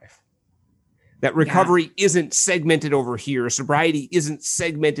our life. That recovery isn't segmented over here. Sobriety isn't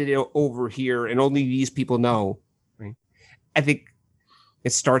segmented over here, and only these people know. Right? I think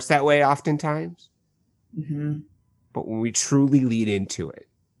it starts that way oftentimes. Mm-hmm. But when we truly lead into it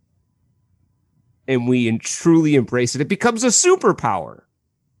and we truly embrace it, it becomes a superpower.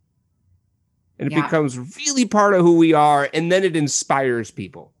 And it becomes really part of who we are, and then it inspires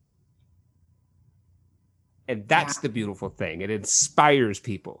people. And that's the beautiful thing. It inspires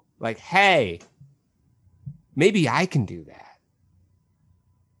people. Like, hey, maybe I can do that.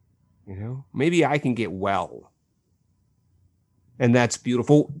 You know, maybe I can get well. And that's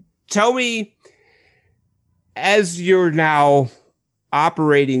beautiful. Tell me, as you're now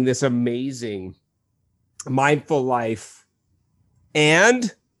operating this amazing mindful life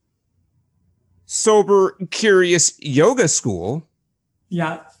and sober curious yoga school.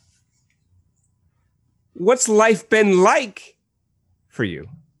 Yeah. What's life been like for you?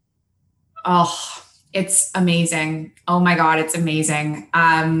 Oh, it's amazing. Oh my God, it's amazing.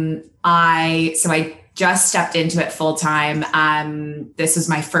 I just stepped into it full time. This was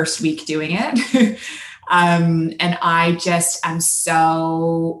my first week doing it. And I just am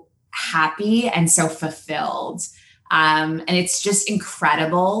so happy and so fulfilled. And it's just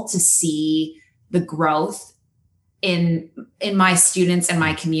incredible to see the growth in my students and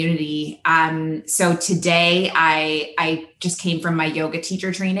my community. So today I just came from my yoga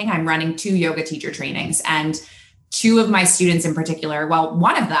teacher training. I'm running 2 yoga teacher trainings, and 2 of my students in particular, well,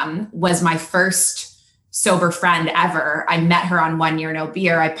 one of them was my first sober friend ever. I met her on One Year No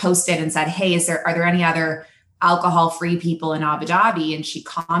Beer. I posted and said, hey, are there any other alcohol-free people in Abu Dhabi? And she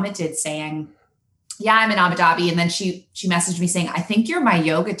commented saying, yeah, I'm in Abu Dhabi. And then she messaged me saying, I think you're my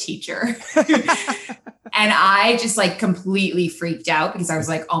yoga teacher. And I just like completely freaked out because I was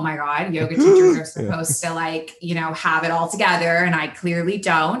like, oh my God, yoga teachers are supposed to like, you know, have it all together. And I clearly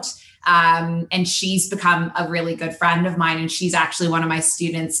don't. And she's become a really good friend of mine. And she's actually one of my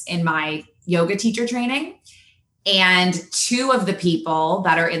students in my yoga teacher training. And 2 of the people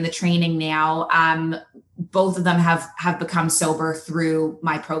that are in the training now, both of them have become sober through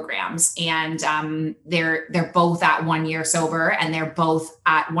my programs, and they're both at 1 year sober, and they're both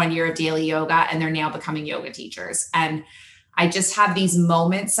at 1 year of daily yoga, and they're now becoming yoga teachers. And I just have these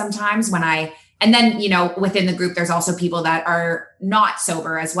moments sometimes when and then, you know, within the group, there's also people that are not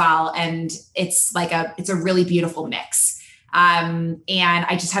sober as well. And it's like it's a really beautiful mix. And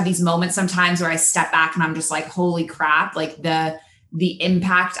I just have these moments sometimes where I step back and I'm just like, holy crap, like the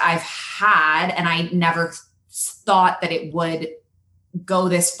impact I've had. And I never thought that it would go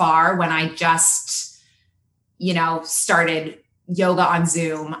this far when I just, you know, started yoga on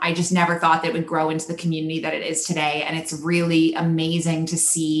Zoom. I just never thought that it would grow into the community that it is today. And it's really amazing to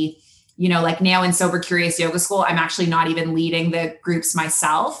see, you know, like now in Sober Curious Yoga School, I'm actually not even leading the groups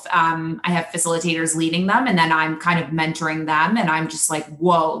myself. I have facilitators leading them, and then I'm kind of mentoring them. And I'm just like,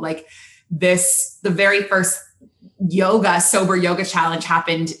 whoa, like the very first sober yoga challenge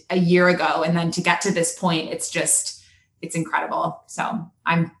happened a year ago. And then to get to this point, it's incredible. So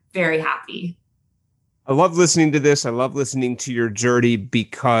I'm very happy. I love listening to this. I love listening to your journey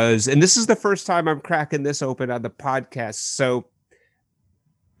because, and this is the first time I'm cracking this open on the podcast. So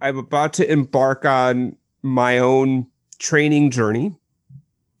I'm about to embark on my own training journey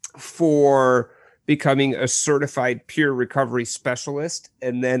for becoming a certified peer recovery specialist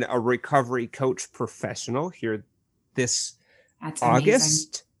and then a recovery coach professional here this That's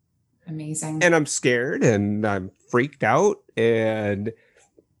August. Amazing. And I'm scared and I'm freaked out,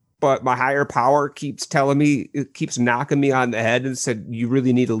 but my higher power keeps telling me, it keeps knocking me on the head and said, you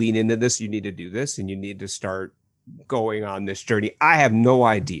really need to lean into this. You need to do this and you need to start going on this journey. I have no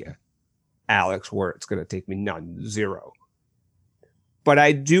idea, Alex, where it's going to take me. None, zero. But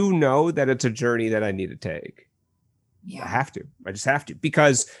I do know that it's a journey that I need to take. Yeah. I just have to,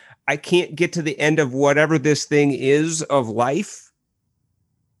 because I can't get to the end of whatever this thing is of life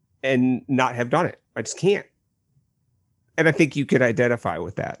and not have done it. I just can't. And I think you could identify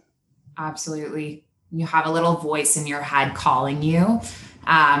with that. Absolutely. You have a little voice in your head calling you.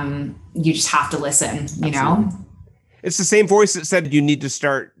 You just have to listen, you know? It's the same voice that said you need to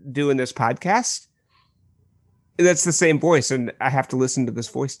start doing this podcast. That's the same voice. And I have to listen to this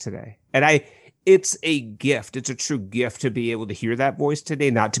voice today. And it's a gift. It's a true gift to be able to hear that voice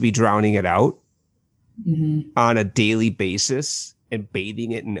today, not to be drowning it out on a daily basis and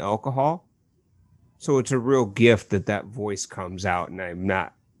bathing it in alcohol. So it's a real gift that voice comes out and I'm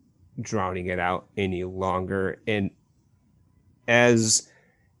not drowning it out any longer. And as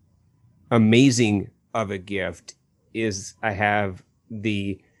amazing of a gift is I have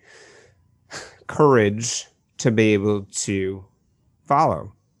the courage to be able to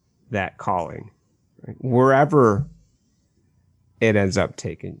follow that calling, right? Wherever it ends up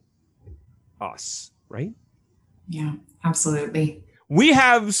taking us, right? Yeah, absolutely. We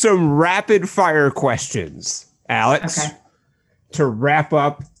have some rapid fire questions, Alex, to wrap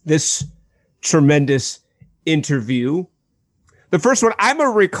up this tremendous interview. The first one, I'm a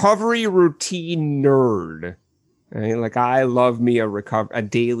recovery routine nerd. Right? Like I love me a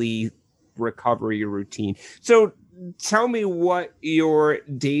daily recovery routine. So tell me what your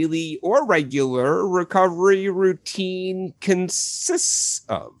daily or regular recovery routine consists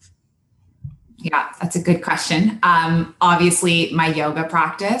of. Yeah, that's a good question. Obviously, my yoga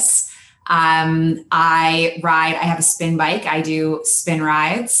practice. I have a spin bike. I do spin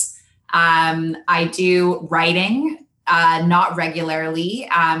rides. I do writing, not regularly.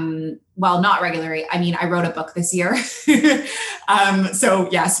 Not regularly. I mean, I wrote a book this year. So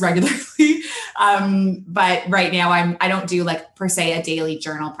yes, regularly. But right now I don't do like per se a daily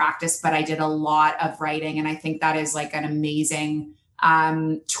journal practice, but I did a lot of writing. And I think that is like an amazing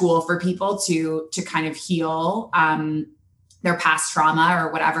tool for people to kind of heal their past trauma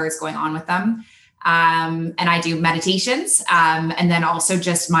or whatever is going on with them. And I do meditations, and then also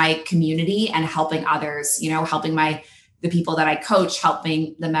just my community and helping others, helping the people that I coach,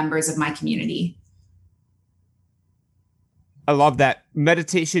 helping the members of my community. I love that.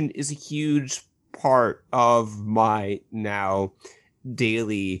 Meditation is a huge part of my now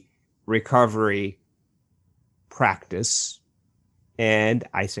daily recovery practice. And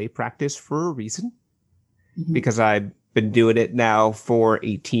I say practice for a reason, because I've been doing it now for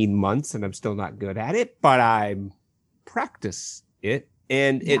 18 months and I'm still not good at it, but I practice it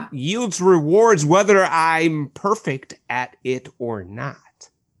and it yields rewards whether I'm perfect at it or not.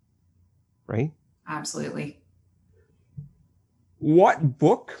 Right? Absolutely. What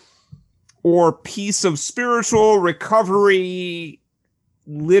book or piece of spiritual recovery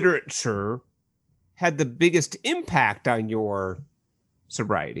literature had the biggest impact on your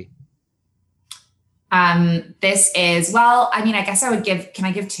sobriety? This is, I guess can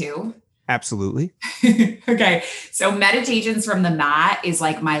I give two? Absolutely. Okay. So Meditations from the Mat is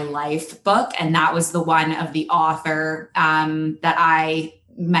like my life book. And that was the one of the author, that I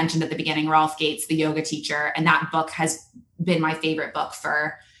mentioned at the beginning, Rolf Gates, the yoga teacher. And that book has been my favorite book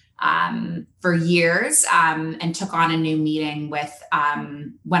for years, and took on a new meaning with,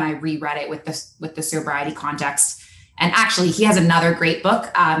 when I reread it with the sobriety context. And actually he has another great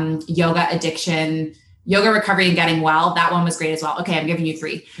book, Yoga Addiction, Yoga Recovery and Getting Well. That one was great as well. Okay. I'm giving you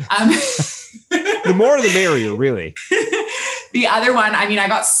three. The more the merrier, really. The other one, I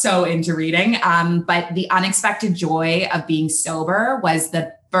got so into reading, but The Unexpected Joy of Being Sober was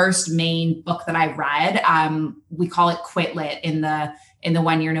the first main book that I read. We call it Quit Lit in the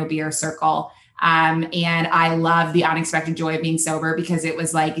 1 Year No Beer circle. And I love The Unexpected Joy of Being Sober because it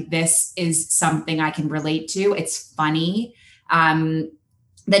was like, this is something I can relate to. It's funny.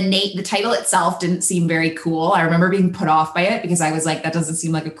 the title itself didn't seem very cool. I remember being put off by it because I was like, that doesn't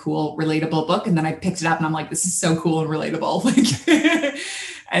seem like a cool, relatable book. And then I picked it up and I'm like, this is so cool and relatable. Like,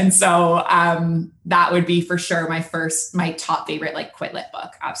 and so that would be for sure my top favorite, like Quit Lit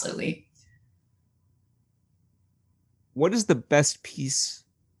book. Absolutely. What is the best piece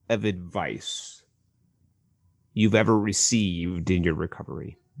of advice you've ever received in your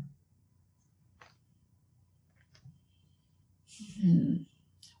recovery?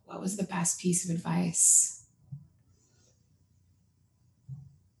 What was the best piece of advice?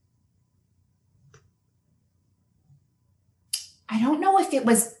 I don't know if it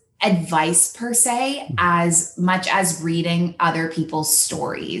was advice per se, as much as reading other people's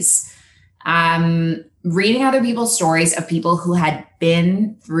stories. Reading other people's stories of people who had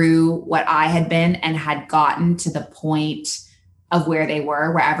been through what I had been and had gotten to the point of where they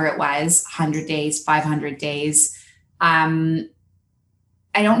were, wherever it was, 100 days, 500 days.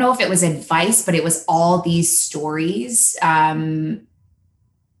 I don't know if it was advice, but it was all these stories that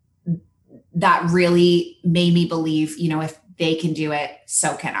really made me believe, if they can do it,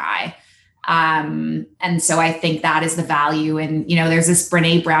 so can I. And so I think that is the value. And, there's this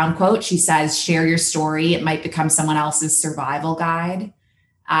Brene Brown quote. She says, share your story. It might become someone else's survival guide.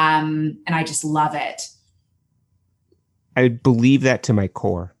 And I just love it. I believe that to my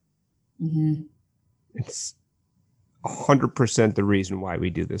core. Mm-hmm. It's 100% the reason why we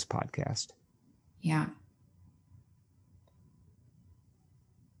do this podcast. Yeah.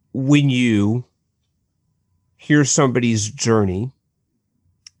 When you hear somebody's journey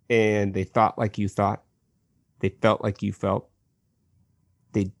and they thought like you thought, they felt like you felt,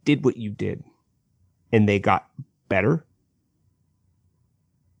 they did what you did, and they got better,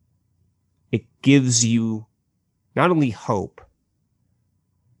 it gives you not only hope,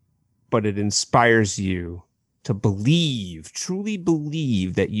 but it inspires you to believe, truly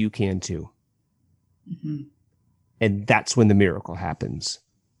believe that you can too. Mm-hmm. And that's when the miracle happens.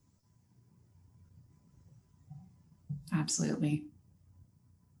 Absolutely.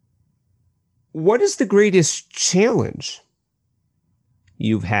 What is the greatest challenge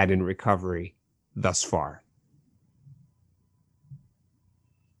you've had in recovery thus far?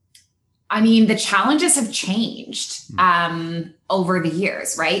 I mean, the challenges have changed over the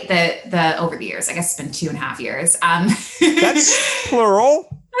years, right? Over the years, I guess it's been 2.5 years. That's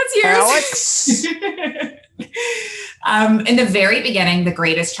plural. That's yours. Alex. In the very beginning, the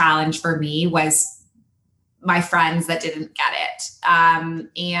greatest challenge for me was my friends that didn't get it.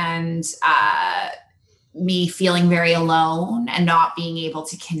 And me feeling very alone and not being able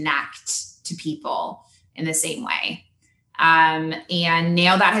to connect to people in the same way. And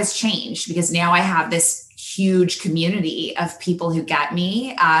now that has changed because now I have this huge community of people who get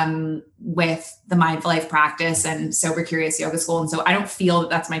me with the Mindful Life practice and Sober Curious Yoga School. And so I don't feel that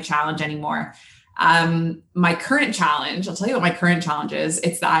that's my challenge anymore. My current challenge, I'll tell you what my current challenge is.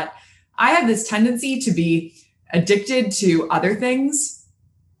 It's that I have this tendency to be addicted to other things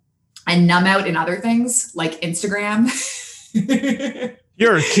and numb out in other things like Instagram.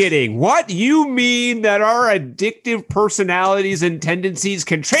 You're kidding. What? You mean that our addictive personalities and tendencies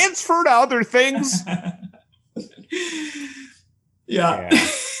can transfer to other things? Yeah.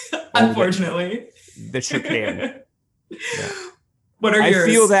 Unfortunately. That sure can. Yeah. What are yours? I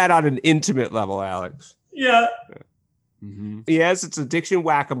feel that on an intimate level, Alex. Yeah. Mm-hmm. Yes, it's addiction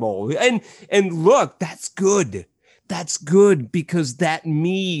whack-a-mole. And look, that's good. That's good because that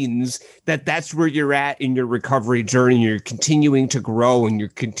means that that's where you're at in your recovery journey. You're continuing to grow and you're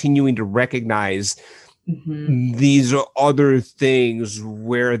continuing to recognize these other things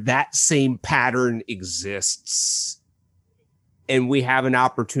where that same pattern exists. And we have an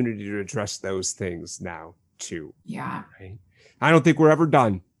opportunity to address those things now too. Yeah. Right? I don't think we're ever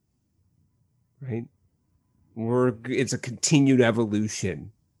done. Right? It's a continued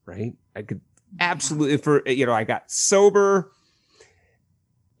evolution, right? I could absolutely I got sober,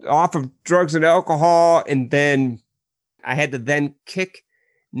 off of drugs and alcohol, and then I had to then kick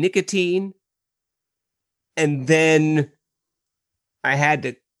nicotine, and then I had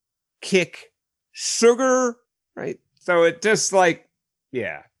to kick sugar, right? So it just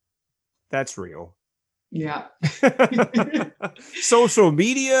that's real. Yeah. Social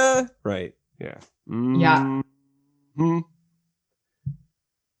media, right? Yeah. Yeah. Mm-hmm.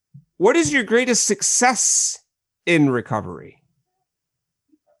 What is your greatest success in recovery?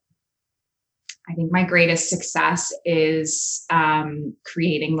 I think my greatest success is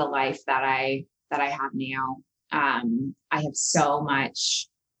creating the life that I have now. I have so much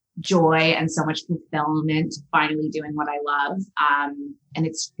joy and so much fulfillment finally doing what I love. And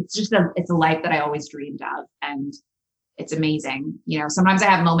it's a life that I always dreamed of. And it's amazing. Sometimes I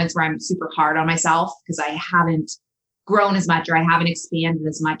have moments where I'm super hard on myself because I haven't grown as much, or I haven't expanded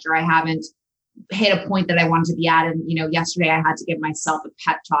as much, or I haven't hit a point that I wanted to be at. And, yesterday I had to give myself a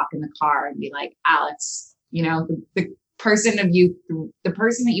pep talk in the car and be like, Alex, the person that you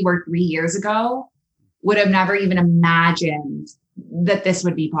were 3 years ago would have never even imagined that this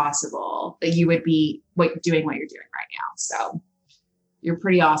would be possible, that you would be doing what you're doing right now. So you're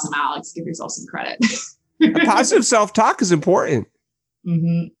pretty awesome, Alex. Give yourself some credit. A positive self-talk is important.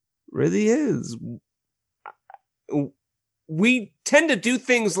 Mm-hmm. Really is. We tend to do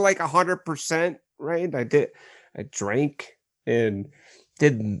things like 100%, right? I drank and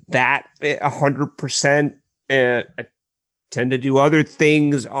did that 100%, and I tend to do other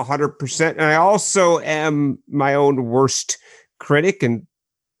things 100%. And I also am my own worst critic and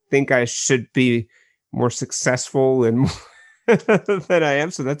think I should be more successful and than I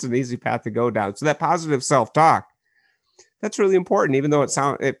am. So that's an easy path to go down. So that positive self-talk, that's really important, even though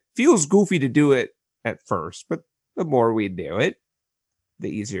it feels goofy to do it at first, but the more we do it, the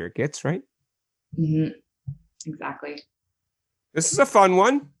easier it gets, right? Mm-hmm. Exactly. This is a fun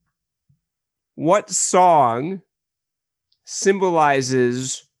one. What song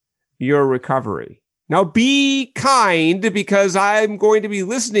symbolizes your recovery? Now be kind, because I'm going to be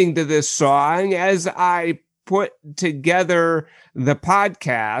listening to this song as I put together the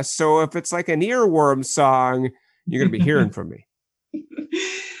podcast. So if it's like an earworm song, you're going to be hearing from me.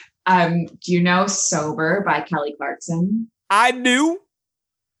 Do you know Sober by Kelly Clarkson? I do.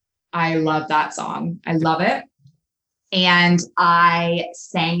 I love that song. I love it. And I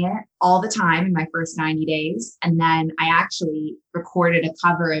sang it all the time in my first 90 days. And then I actually recorded a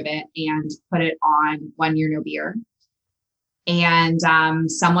cover of it and put it on One Year No Beer. And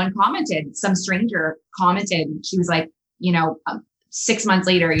someone commented, some stranger commented, she was like, 6 months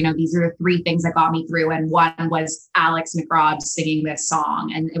later, these are the 3 things that got me through. And one was Alex McRobs singing this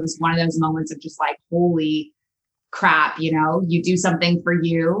song. And it was one of those moments of just like, holy crap, you do something for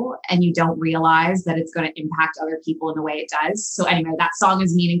you and you don't realize that it's going to impact other people in the way it does. So anyway, that song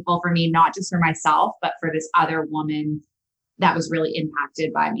is meaningful for me, not just for myself, but for this other woman that was really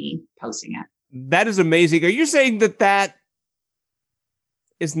impacted by me posting it. That is amazing. Are you saying that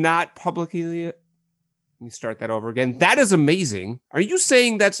is not publicly? Let me start that over again. That is amazing. Are you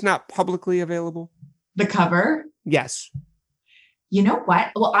saying that's not publicly available? The cover? Yes. You know what?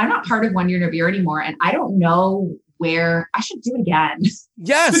 Well, I'm not part of One Year No Beer anymore, and I don't know where. I should do it again.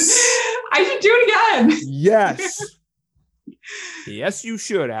 Yes. I should do it again. Yes. Yes, you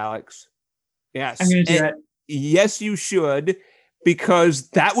should, Alex. Yes. I'm going to do it. Yes, you should, because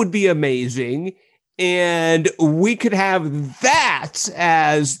that would be amazing. And we could have that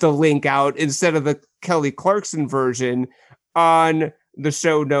as the link out instead of the Kelly Clarkson version on the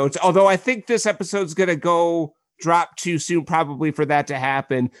show notes. Although I think this episode's going to drop too soon probably for that to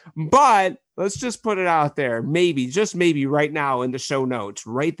happen. But let's just put it out there. Maybe, just maybe right now in the show notes,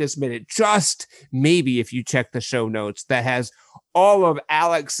 right this minute, just maybe if you check the show notes, that has all of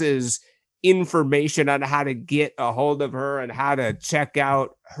Alex's information on how to get a hold of her and how to check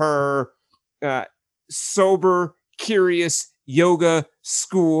out her Sober Curious Yoga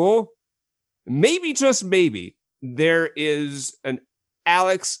School. Maybe, just maybe, there is an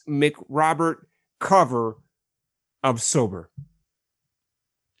Alex McRobert cover of Sober.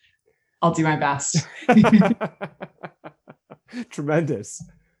 I'll do my best. Tremendous.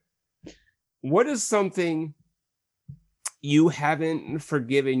 What is something you haven't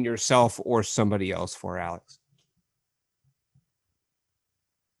forgiven yourself or somebody else for, Alex?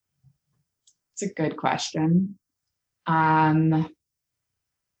 It's a good question. I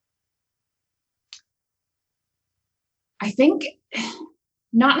think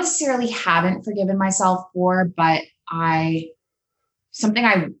not necessarily haven't forgiven myself for, but I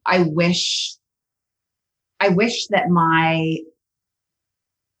wish that my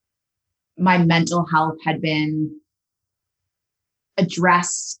mental health had been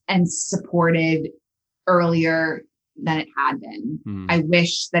addressed and supported earlier than it had been. I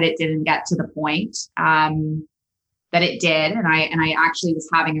wish that it didn't get to the point that it did. And I actually was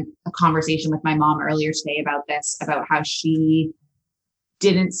having a conversation with my mom earlier today about this, about how she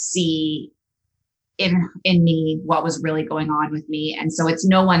didn't see in me what was really going on with me. And so it's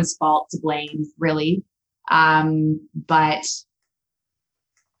no one's fault to blame, really. But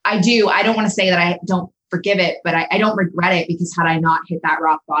I don't want to say that I don't forgive it, but I don't regret it, because had I not hit that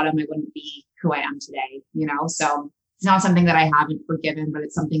rock bottom, I wouldn't be who I am today, So it's not something that I haven't forgiven, but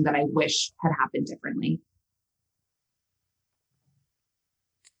it's something that I wish had happened differently.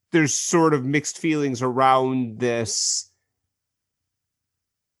 There's sort of mixed feelings around this.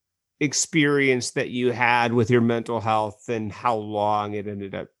 experience that you had with your mental health and how long it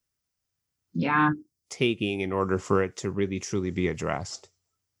ended up taking in order for it to really truly be addressed.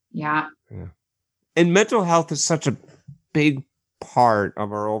 Yeah. And mental health is such a big part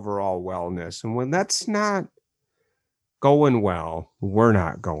of our overall wellness. And when that's not going well, we're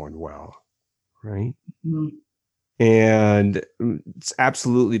not going well, right? Mm-hmm. And it's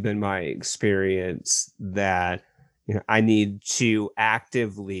absolutely been my experience that I need to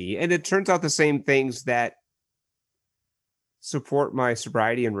actively, and it turns out the same things that support my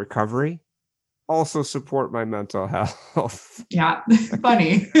sobriety and recovery also support my mental health. Yeah,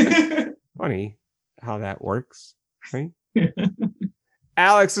 funny. Funny how that works, right?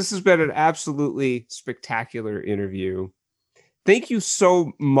 Alex, this has been an absolutely spectacular interview. Thank you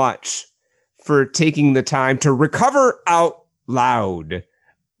so much for taking the time to recover out loud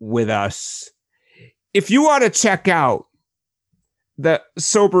with us. If you want to check out the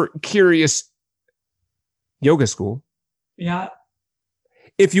Sober Curious Yoga School,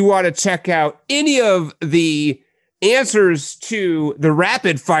 if you want to check out any of the answers to the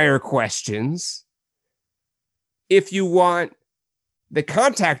rapid fire questions, if you want the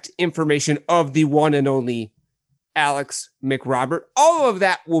contact information of the one and only Alex McRobs, all of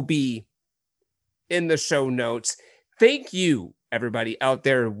that will be in the show notes. Thank you, everybody out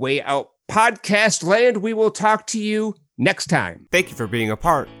there, Way Out Podcast Land. We will talk to you next time. Thank you for being a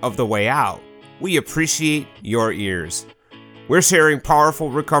part of The Way Out. We appreciate your ears. We're sharing powerful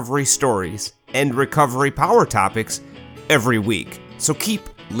recovery stories and recovery power topics every week, so keep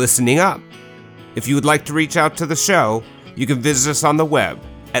listening up. If you would like to reach out to the show, you can visit us on the web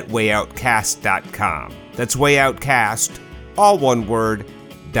at wayoutcast.com. That's wayoutcast, all one word,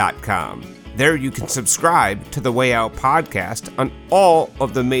 .com. There you can subscribe to the Way Out podcast on all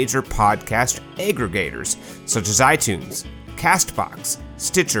of the major podcast aggregators, such as iTunes, CastBox,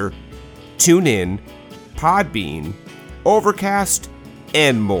 Stitcher, TuneIn, Podbean, Overcast,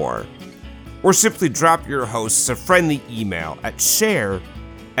 and more. Or simply drop your hosts a friendly email at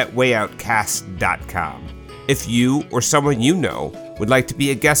share@wayoutcast.com. If you or someone you know would like to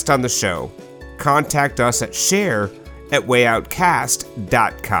be a guest on the show, contact us at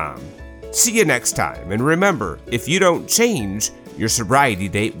share@wayoutcast.com. See you next time, and remember, if you don't change, your sobriety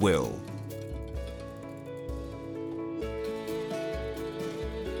date will.